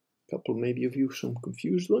 a couple maybe of you some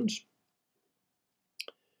confused ones.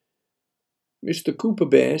 Mr. Cooper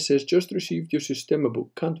Bear says, just received your Systema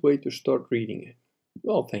book. Can't wait to start reading it.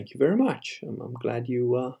 Well, thank you very much. I'm glad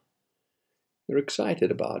you're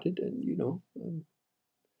excited about it. And,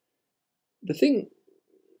 the thing,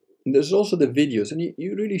 there's also the videos. And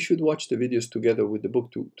you really should watch the videos together with the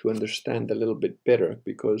book to understand a little bit better.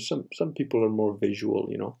 Because some people are more visual,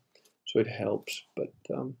 so it helps. But,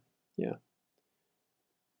 yeah.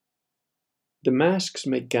 The masks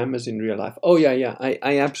make gammas in real life. Oh yeah.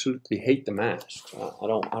 I absolutely hate the masks. I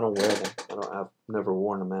don't wear them. I've never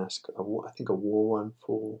worn a mask. I think I wore one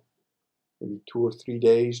for maybe 2 or 3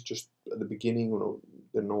 days, just at the beginning when I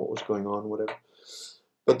didn't know what was going on, whatever.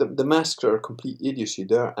 But the masks are a complete idiocy.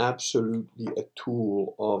 They're absolutely a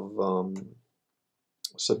tool of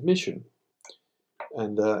submission,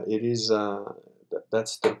 and it is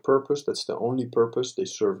that's their purpose. That's the only purpose. They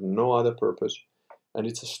serve no other purpose. And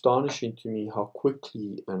it's astonishing to me how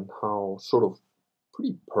quickly and how sort of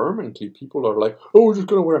pretty permanently people are like, oh, we're just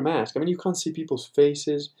going to wear a mask. I mean, you can't see people's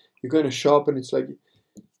faces. You're going to shop and it's like,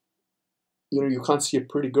 you can't see a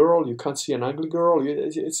pretty girl. You can't see an ugly girl.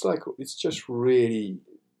 It's like, it's just really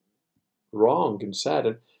wrong and sad.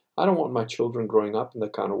 And I don't want my children growing up in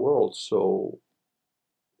that kind of world. So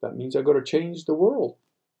that means I've got to change the world.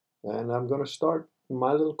 And I'm going to start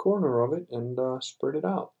my little corner of it and spread it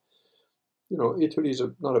out. Italy is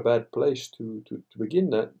not a bad place to begin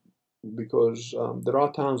that, because there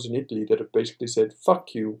are towns in Italy that have basically said,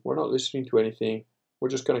 fuck you, we're not listening to anything, we're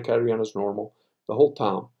just going to carry on as normal. The whole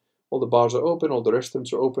town. All the bars are open, all the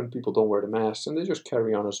restaurants are open, people don't wear the masks, and they just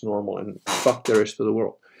carry on as normal and fuck the rest of the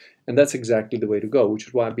world. And that's exactly the way to go, which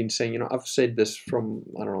is why I've been saying, I've said this from,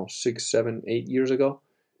 6, 7, 8 years ago.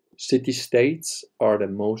 City-states are the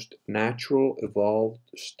most natural, evolved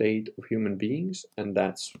state of human beings, and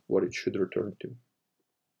that's what it should return to.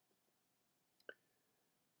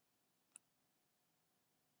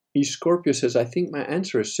 Scorpio says, I think my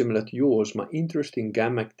answer is similar to yours. My interest in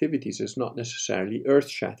gamma activities is not necessarily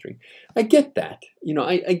earth-shattering. I get that.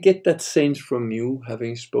 I get that sense from you,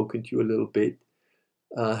 having spoken to you a little bit,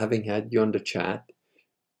 having had you on the chat.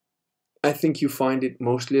 I think you find it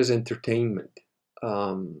mostly as entertainment.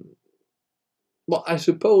 Well, I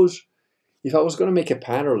suppose if I was going to make a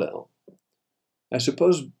parallel, I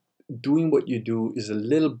suppose doing what you do is a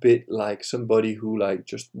little bit like somebody who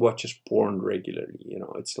just watches porn regularly.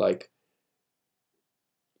 It's like,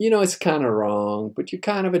 it's kind of wrong, but you're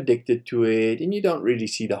kind of addicted to it and you don't really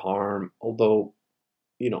see the harm. Although,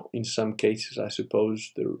 in some cases, I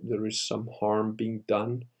suppose there is some harm being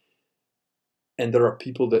done. And there are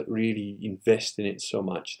people that really invest in it so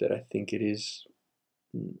much that I think it is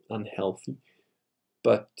unhealthy.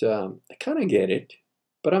 But I kind of get it.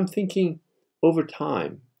 But I'm thinking, over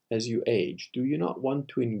time, as you age, do you not want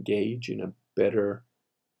to engage in a better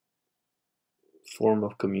form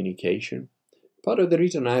of communication? Part of the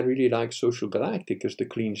reason I really like Social Galactic is the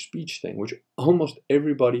clean speech thing, which almost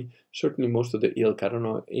everybody, certainly most of the ilk, I don't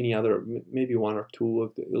know any other, maybe one or two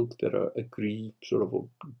of the ilk that agree, sort of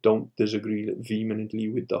don't disagree vehemently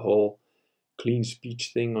with the whole clean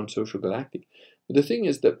speech thing on Social Galactic. But the thing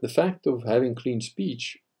is that the fact of having clean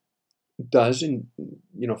speech does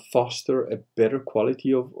foster a better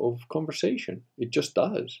quality of conversation. It just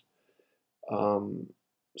does.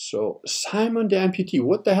 So Simon the amputee,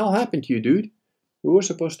 what the hell happened to you, dude? We were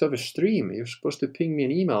supposed to have a stream. You're supposed to ping me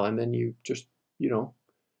an email, and then you just, I don't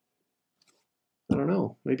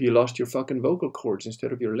know. Maybe you lost your fucking vocal cords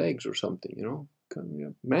instead of your legs or something.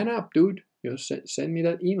 Man up, dude. Send me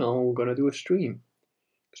that email and we're gonna do a stream.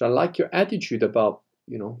 Because I like your attitude about,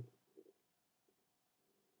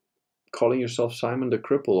 calling yourself Simon the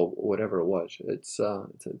Cripple or whatever it was. It's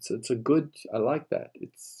a good. I like that.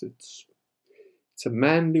 It's a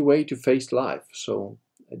manly way to face life. So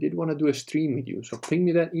I did want to do a stream with you. So ping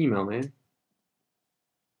me that email, man.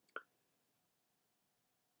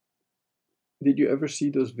 Did you ever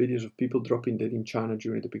see those videos of people dropping dead in China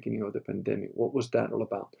during the beginning of the pandemic? What was that all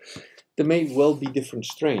about? There may well be different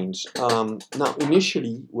strains. Now,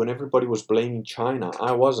 initially, when everybody was blaming China,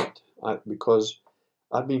 I wasn't, because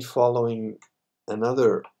I've been following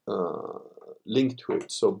another link to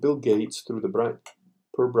it. So Bill Gates, through the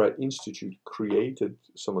Pirbright Institute, created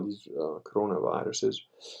some of these coronaviruses.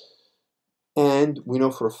 And we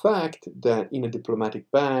know for a fact that in a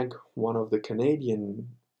diplomatic bag, one of the Canadian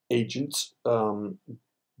agents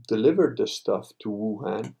delivered the stuff to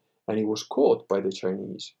Wuhan, and he was caught by the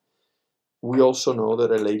Chinese. We also know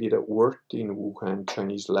that a lady that worked in Wuhan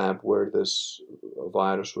Chinese lab where this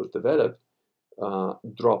virus was developed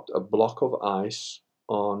dropped a block of ice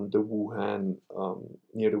on the Wuhan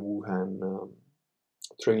near the Wuhan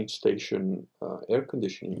train station air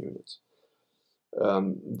conditioning units.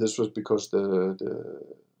 This was because the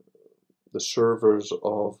servers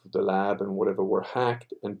of the lab and whatever were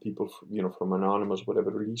hacked, and people, from Anonymous, whatever,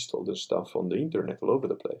 released all this stuff on the internet all over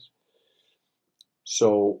the place.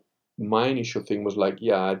 So my initial thing was like,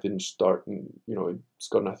 yeah, I didn't start, and it's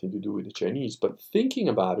got nothing to do with the Chinese. But thinking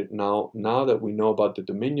about it now that we know about the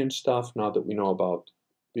Dominion stuff, now that we know about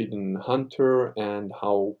Biden Hunter and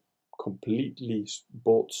how completely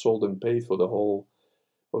bought, sold, and paid for the whole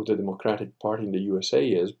of the Democratic Party in the USA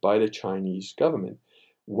is by the Chinese government,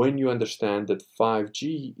 when you understand that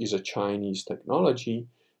 5G is a Chinese technology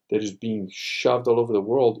that is being shoved all over the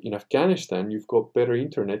world, in Afghanistan, you've got better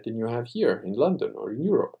internet than you have here in London or in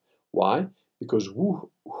Europe. Why? Because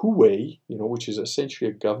Huawei, which is essentially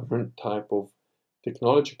a government type of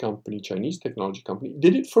technology company, Chinese technology company,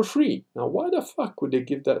 did it for free. Now, why the fuck would they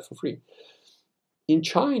give that for free? In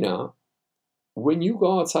China, when you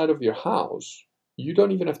go outside of your house, you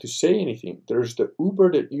don't even have to say anything. There's the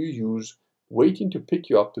Uber that you use waiting to pick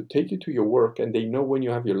you up to take you to your work, and they know when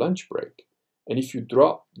you have your lunch break. And if you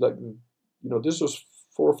drop, this was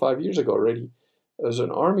 4 or 5 years ago already, there's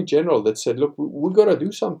an army general that said, look, we got to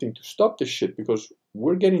do something to stop this shit because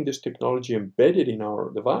we're getting this technology embedded in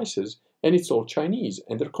our devices and it's all Chinese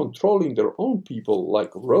and they're controlling their own people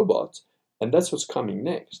like robots, and that's what's coming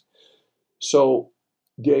next. So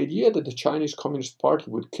the idea that the Chinese Communist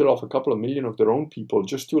Party would kill off a couple of million of their own people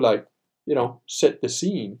just to set the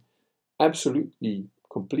scene, absolutely,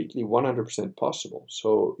 completely, 100% possible.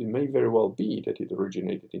 So it may very well be that it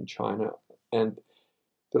originated in China. And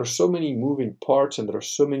there are so many moving parts and there are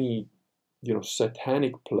so many,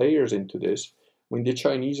 satanic players into this. When the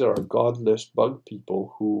Chinese are godless bug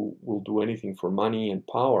people who will do anything for money and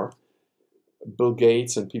power, Bill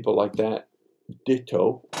Gates and people like that,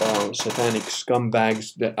 ditto, satanic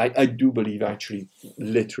scumbags that I do believe actually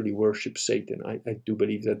literally worship Satan. I do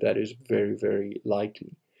believe that is very, very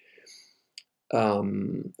likely.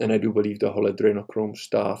 And I do believe the whole adrenochrome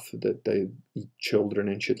stuff, that they eat children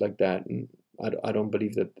and shit like that. And I don't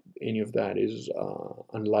believe that any of that is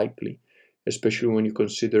unlikely, especially when you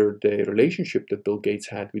consider the relationship that Bill Gates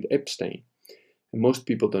had with Epstein. And most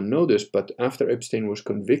people don't know this, but after Epstein was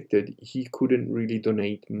convicted, he couldn't really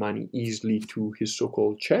donate money easily to his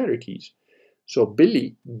so-called charities. So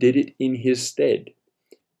Billy did it in his stead.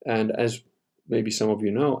 And as maybe some of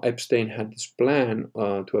you know, Epstein had this plan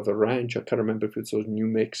to have a ranch. I can't remember if it was New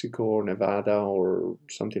Mexico or Nevada or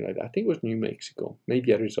something like that. I think it was New Mexico,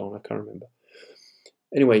 maybe Arizona, I can't remember.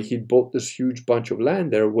 Anyway, he bought this huge bunch of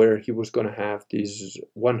land there where he was going to have these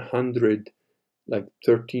 100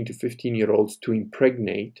 13 to 15-year-olds to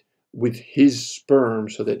impregnate with his sperm,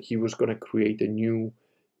 so that he was going to create a new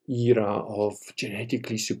era of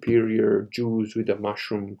genetically superior Jews with a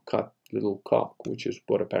mushroom cut little cock, which is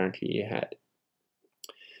what apparently he had.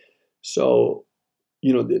 So,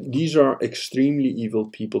 these are extremely evil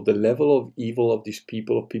people. The level of evil of these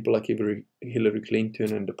people, of people like Hillary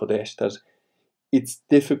Clinton and the Podestas, it's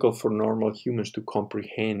difficult for normal humans to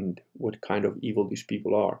comprehend what kind of evil these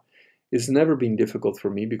people are. It's never been difficult for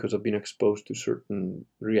me because I've been exposed to certain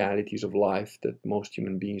realities of life that most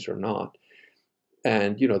human beings are not.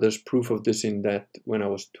 And, there's proof of this in that when I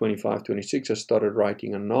was 25, 26, I started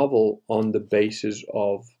writing a novel on the basis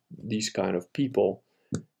of these kind of people,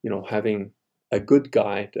 having a good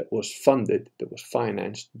guy that was funded, that was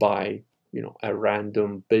financed by, a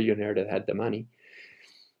random billionaire that had the money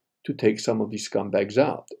to take some of these scumbags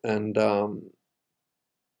out. And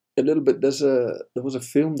a little bit, there was a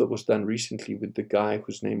film that was done recently with the guy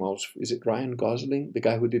whose name is it Ryan Gosling, the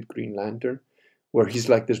guy who did Green Lantern, where he's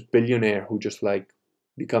like this billionaire who just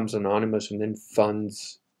becomes anonymous and then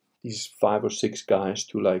funds these 5 or 6 guys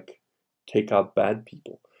to take out bad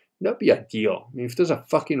people. That'd be ideal. I mean, if there's a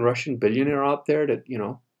fucking Russian billionaire out there that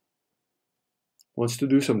wants to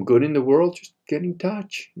do some good in the world, just get in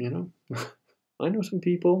touch. I know some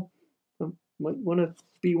people. I might want to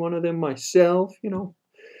be one of them myself.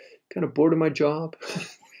 Kind of bored of my job.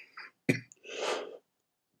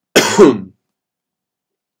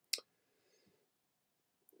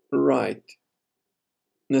 Right.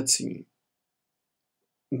 Let's see.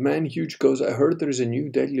 Man Huge goes, I heard there is a new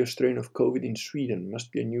deadlier strain of COVID in Sweden. Must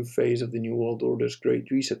be a new phase of the New World Order's Great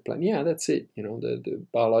Reset plan. Yeah, that's it. The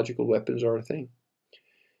biological weapons are a thing.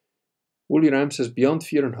 Wooly Ram says, beyond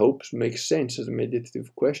fear and hope makes sense as a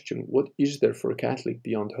meditative question. What is there for a Catholic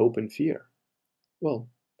beyond hope and fear? Well,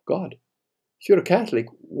 God. If you're a Catholic,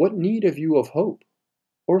 what need have you of hope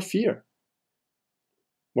or fear?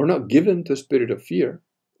 We're not given to a spirit of fear.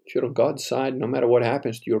 If you're on God's side, no matter what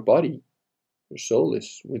happens to your body, your soul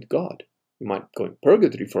is with God. You might go in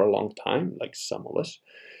purgatory for a long time, like some of us,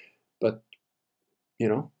 but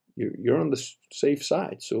you're on the safe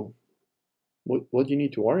side. So what do you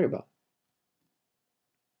need to worry about?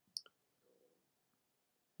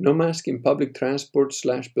 No mask in public transport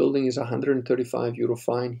 / building is €135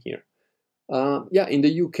 fine here. Yeah, in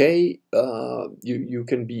the UK, you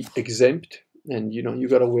can be exempt, and you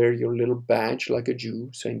gotta wear your little badge like a Jew,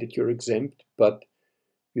 saying that you're exempt, but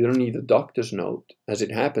you don't need a doctor's note. As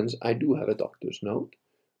it happens, I do have a doctor's note,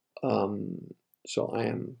 so I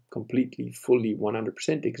am completely, fully,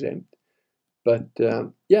 100% exempt. But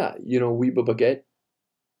yeah, we Baguette,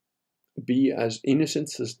 be as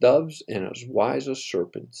innocent as doves and as wise as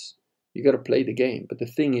serpents. You got to play the game, but the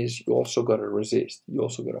thing is, you also got to resist. You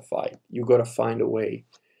also got to fight. You got to find a way.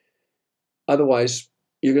 Otherwise,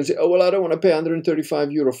 you're going to say, oh, well, I don't want to pay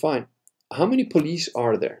 €135 fine. How many police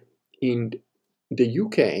are there? In the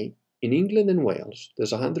UK, in England and Wales,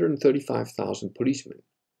 there's 135,000 policemen.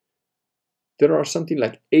 There are something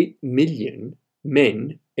like 8 million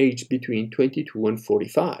men aged between 22 and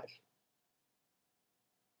 45.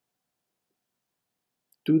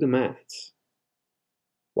 Do the maths.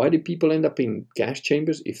 Why did people end up in gas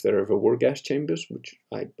chambers, if there ever were gas chambers, which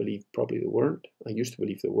I believe probably there weren't. I used to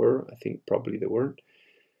believe there were. I think probably there weren't.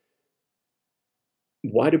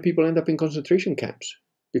 Why do people end up in concentration camps?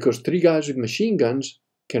 Because 3 guys with machine guns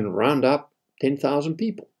can round up 10,000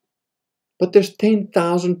 people. But there's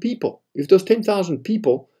 10,000 people. If those 10,000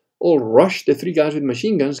 people all rush the 3 guys with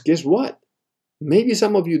machine guns, guess what? Maybe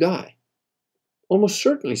some of you die. Almost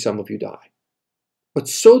certainly some of you die. But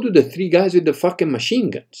so do the 3 guys with the fucking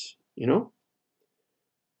machine guns,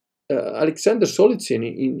 Alexander Solzhenitsyn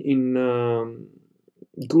in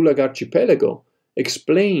Gulag Archipelago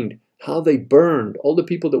explained how they burned, all the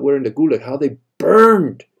people that were in the Gulag, how they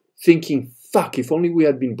burned thinking, fuck, if only we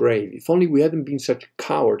had been brave, if only we hadn't been such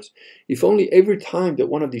cowards, if only every time that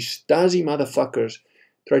one of these Stasi motherfuckers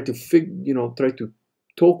tried to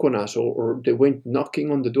talk on us, or they went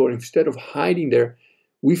knocking on the door, instead of hiding there,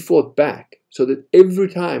 we fought back. So that every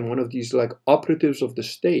time one of these operatives of the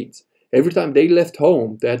states, every time they left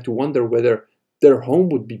home, they had to wonder whether their home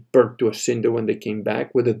would be burnt to a cinder when they came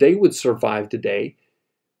back, whether they would survive the day.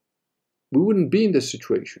 We wouldn't be in this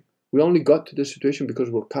situation. We only got to this situation because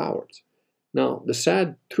we're cowards. Now, the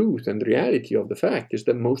sad truth and reality of the fact is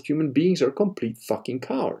that most human beings are complete fucking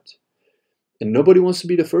cowards. And nobody wants to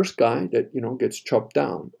be the first guy that, gets chopped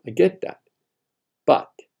down. I get that. But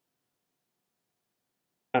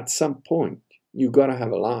at some point, you gotta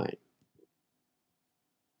have a line.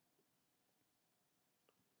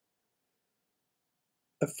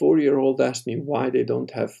 A 4-year-old asked me why they don't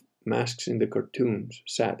have masks in the cartoons.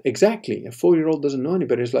 Sad. Exactly. A 4-year-old doesn't know any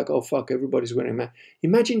better. It's like, oh fuck, everybody's wearing a mask.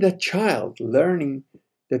 Imagine that child learning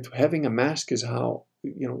that having a mask is how,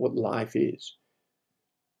 what life is.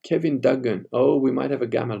 Kevin Duggan, oh, we might have a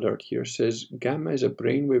gamma alert here, says gamma is a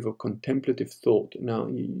brainwave of contemplative thought. Now,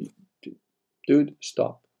 dude,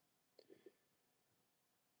 stop.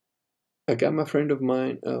 A gamma friend of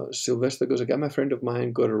mine, Sylvester goes, a gamma friend of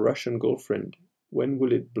mine got a Russian girlfriend. When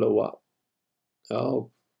will it blow up?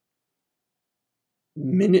 Oh,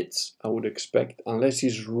 minutes, I would expect, unless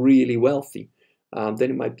he's really wealthy.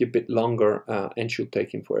 Then it might be a bit longer, and she'll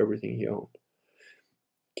take him for everything he owned.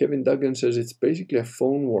 Kevin Duggan says it's basically a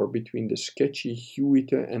phone war between the sketchy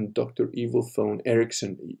Hewitt and Dr. Evil phone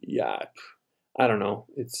Ericsson. Yeah, I don't know.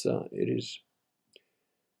 It is.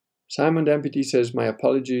 Simon Dampity says, my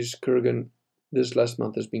apologies, Kurgan. This last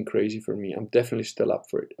month has been crazy for me. I'm definitely still up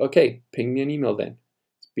for it. Okay, ping me an email then.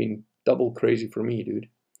 It's been double crazy for me, dude.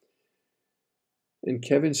 And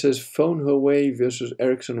Kevin says, phone Huawei versus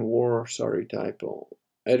Ericsson war. Sorry, typo.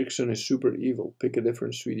 Ericsson is super evil. Pick a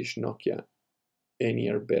different Swedish Nokia. Any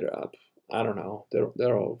are better up. I don't know.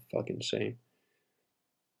 They're all fucking same.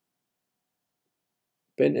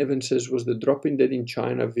 Ben Evans says, was the dropping dead in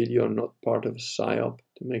China video not part of a psyop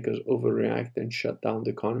to make us overreact and shut down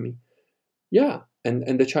the economy? Yeah,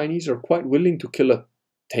 and the Chinese are quite willing to kill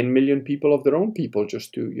 10 million people of their own people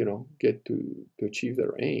just to, get to achieve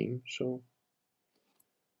their aim. So.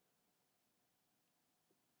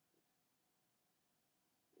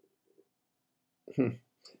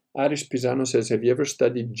 Arish Pisano says, have you ever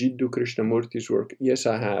studied Jiddu Krishnamurti's work? Yes,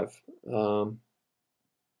 I have.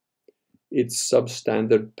 It's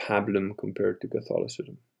substandard pablum compared to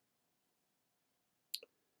Catholicism.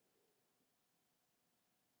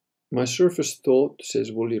 My surface thought,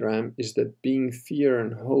 says Woolly Ram, is that being fear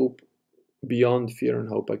and hope beyond fear and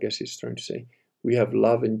hope, I guess he's trying to say. We have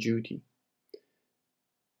love and duty.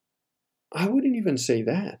 I wouldn't even say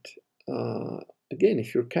that. Again,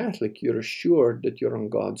 if you're Catholic, you're assured that you're on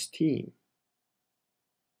God's team.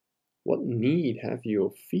 What need have you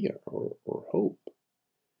of fear or hope?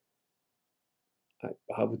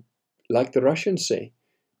 I would, like the Russians say,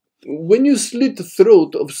 when you slit the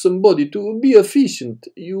throat of somebody to be efficient,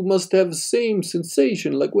 you must have the same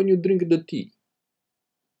sensation like when you drink the tea.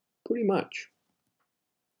 Pretty much.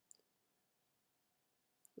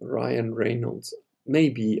 Ryan Reynolds.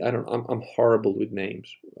 Maybe, I don't know, I'm horrible with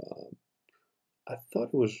names. I thought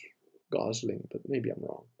it was Gosling, but maybe I'm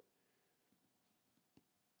wrong.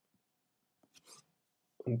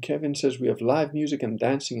 And Kevin says we have live music and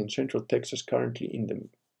dancing in Central Texas currently in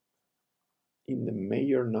the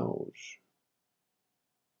mayor knows.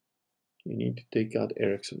 You need to take out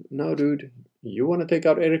Ericsson. No, dude, you want to take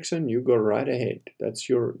out Ericsson, you go right ahead. That's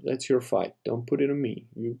your fight. Don't put it on me.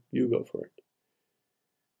 You go for it.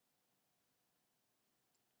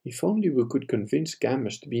 If only we could convince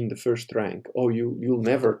Gammas to be in the first rank. Oh, you'll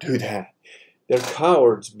never do that. They're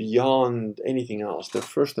cowards beyond anything else. They're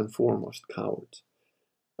first and foremost cowards.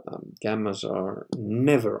 Gammas are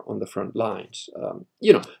never on the front lines,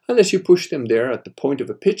 unless you push them there at the point of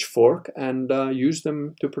a pitchfork and use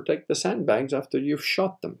them to protect the sandbags after you've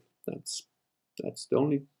shot them. That's the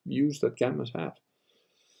only use that Gammas have.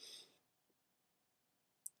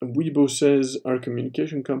 And Weibo says, are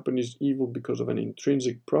communication companies evil because of an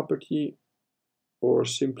intrinsic property or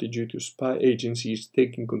simply due to spy agencies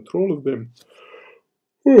taking control of them?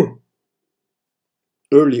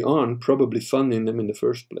 Early on, probably funding them in the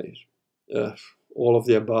first place. All of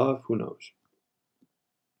the above, who knows?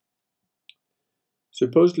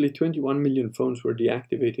 Supposedly 21 million phones were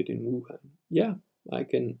deactivated in Wuhan. Yeah, I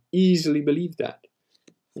can easily believe that.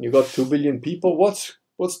 When you got 2 billion people,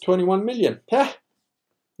 what's 21 million? Heh!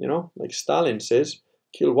 Like Stalin says,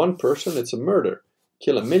 kill one person, it's a murder.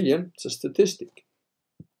 Kill a million, it's a statistic.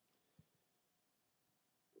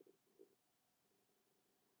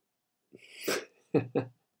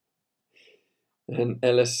 And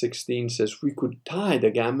LS16 says, we could tie the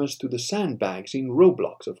Gammas to the sandbags in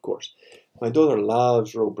Roblox, of course. My daughter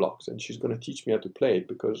loves Roblox, and she's going to teach me how to play it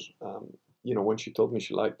because, when she told me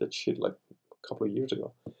she liked that shit like a couple of years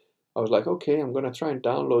ago, I was like, okay, I'm going to try and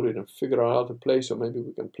download it and figure out how to play so maybe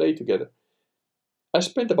we can play together. I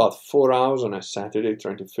spent about 4 hours on a Saturday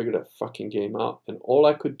trying to figure that fucking game out, and all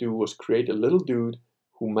I could do was create a little dude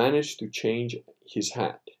who managed to change his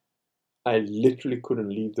hat. I literally couldn't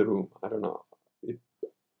leave the room. I don't know.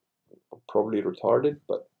 I'm probably retarded,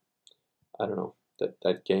 but I don't know.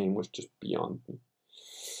 That game was just beyond me.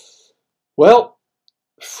 Well,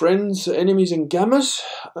 friends, enemies, and Gammas,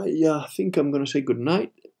 I think I'm going to say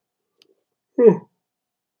goodnight.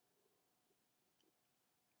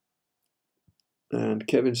 And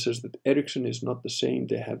Kevin says that Ericsson is not the same.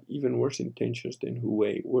 They have even worse intentions than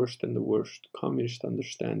Huawei. Worse than the worst. Communists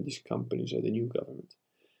understand these companies are the new government.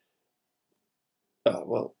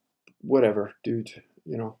 Well, whatever, dude.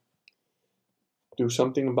 Do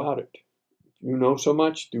something about it. You know so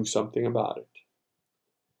much, do something about it.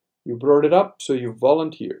 You brought it up, so you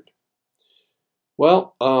volunteered.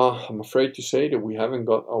 Well, I'm afraid to say that we haven't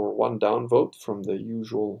got our one down vote from the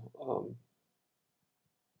usual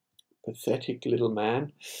pathetic little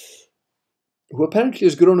man, who apparently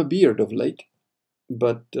has grown a beard of late.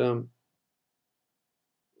 But,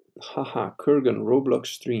 haha, Kurgan, Roblox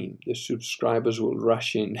stream. The subscribers will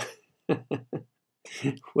rush in.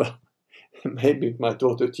 Well, maybe if my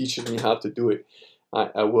daughter teaches me how to do it,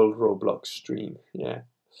 I will Roblox stream, yeah.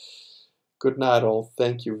 Good night, all.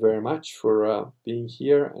 Thank you very much for being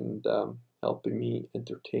here and helping me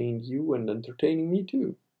entertain you and entertaining me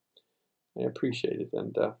too. I appreciate it.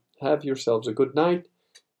 And have yourselves a good night.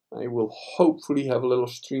 I will hopefully have a little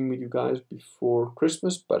stream with you guys before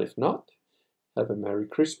Christmas, but if not, have a Merry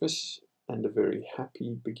Christmas and a very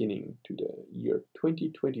happy beginning to the year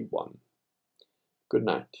 2021. Good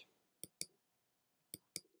night.